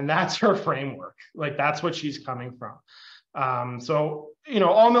 And that's her framework. That's what she's coming from. So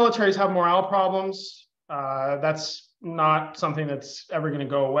all militaries have morale problems. That's not something that's ever going to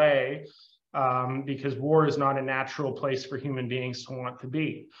go away, because war is not a natural place for human beings to want to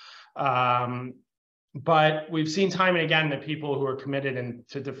be. But we've seen time and again that people who are committed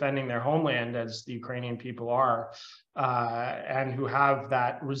to defending their homeland, as the Ukrainian people are, and who have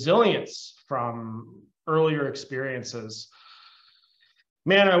that resilience from earlier experiences,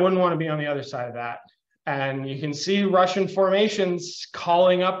 man, I wouldn't want to be on the other side of that. And you can see Russian formations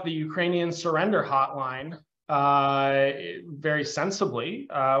calling up the Ukrainian surrender hotline very sensibly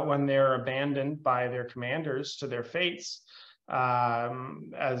when they're abandoned by their commanders to their fates,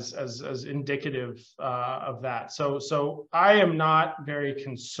 as indicative of that. So I am not very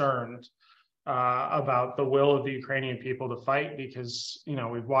concerned about the will of the Ukrainian people to fight, because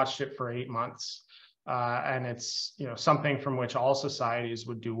we've watched it for 8 months, and it's something from which all societies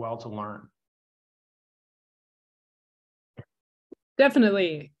would do well to learn.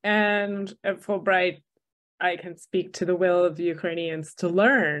 Definitely. And at Fulbright, I can speak to the will of the Ukrainians to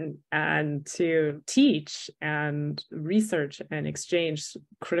learn and to teach and research and exchange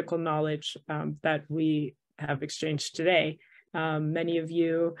critical knowledge that we have exchanged today. Many of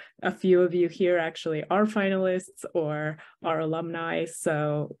you, a few of you here actually are finalists or are alumni,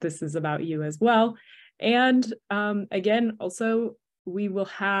 so this is about you as well. And again, also, we will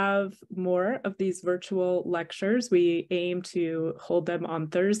have more of these virtual lectures. We aim to hold them on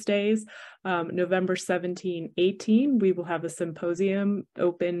Thursdays, November 17, 18. We will have a symposium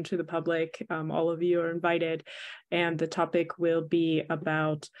open to the public. All of you are invited. And the topic will be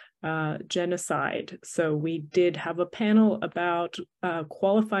about genocide. So we did have a panel about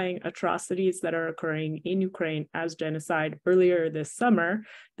qualifying atrocities that are occurring in Ukraine as genocide earlier this summer.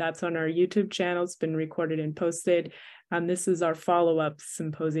 That's on our YouTube channel. It's been recorded and posted. And this is our follow-up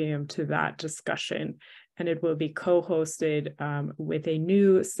symposium to that discussion. And it will be co-hosted with a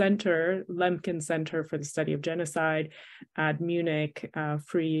new center, Lemkin Center for the Study of Genocide at Munich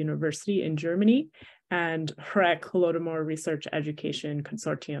Free University in Germany, and HREC, Holodomor Research Education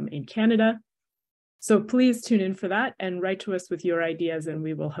Consortium in Canada. So please tune in for that and write to us with your ideas, and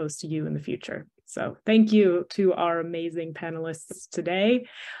we will host you in the future. So thank you to our amazing panelists today.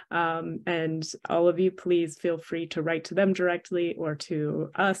 And all of you, please feel free to write to them directly or to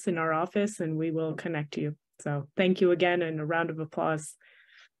us in our office, and we will connect you. So thank you again, and a round of applause.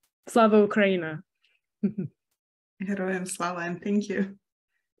 Slava Ukraina. Heroям slava, and thank you.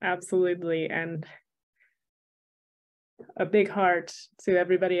 Absolutely. And a big heart to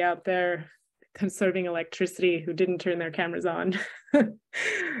everybody out there conserving electricity who didn't turn their cameras on.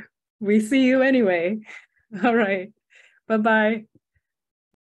 We see you anyway. All right. Bye-bye.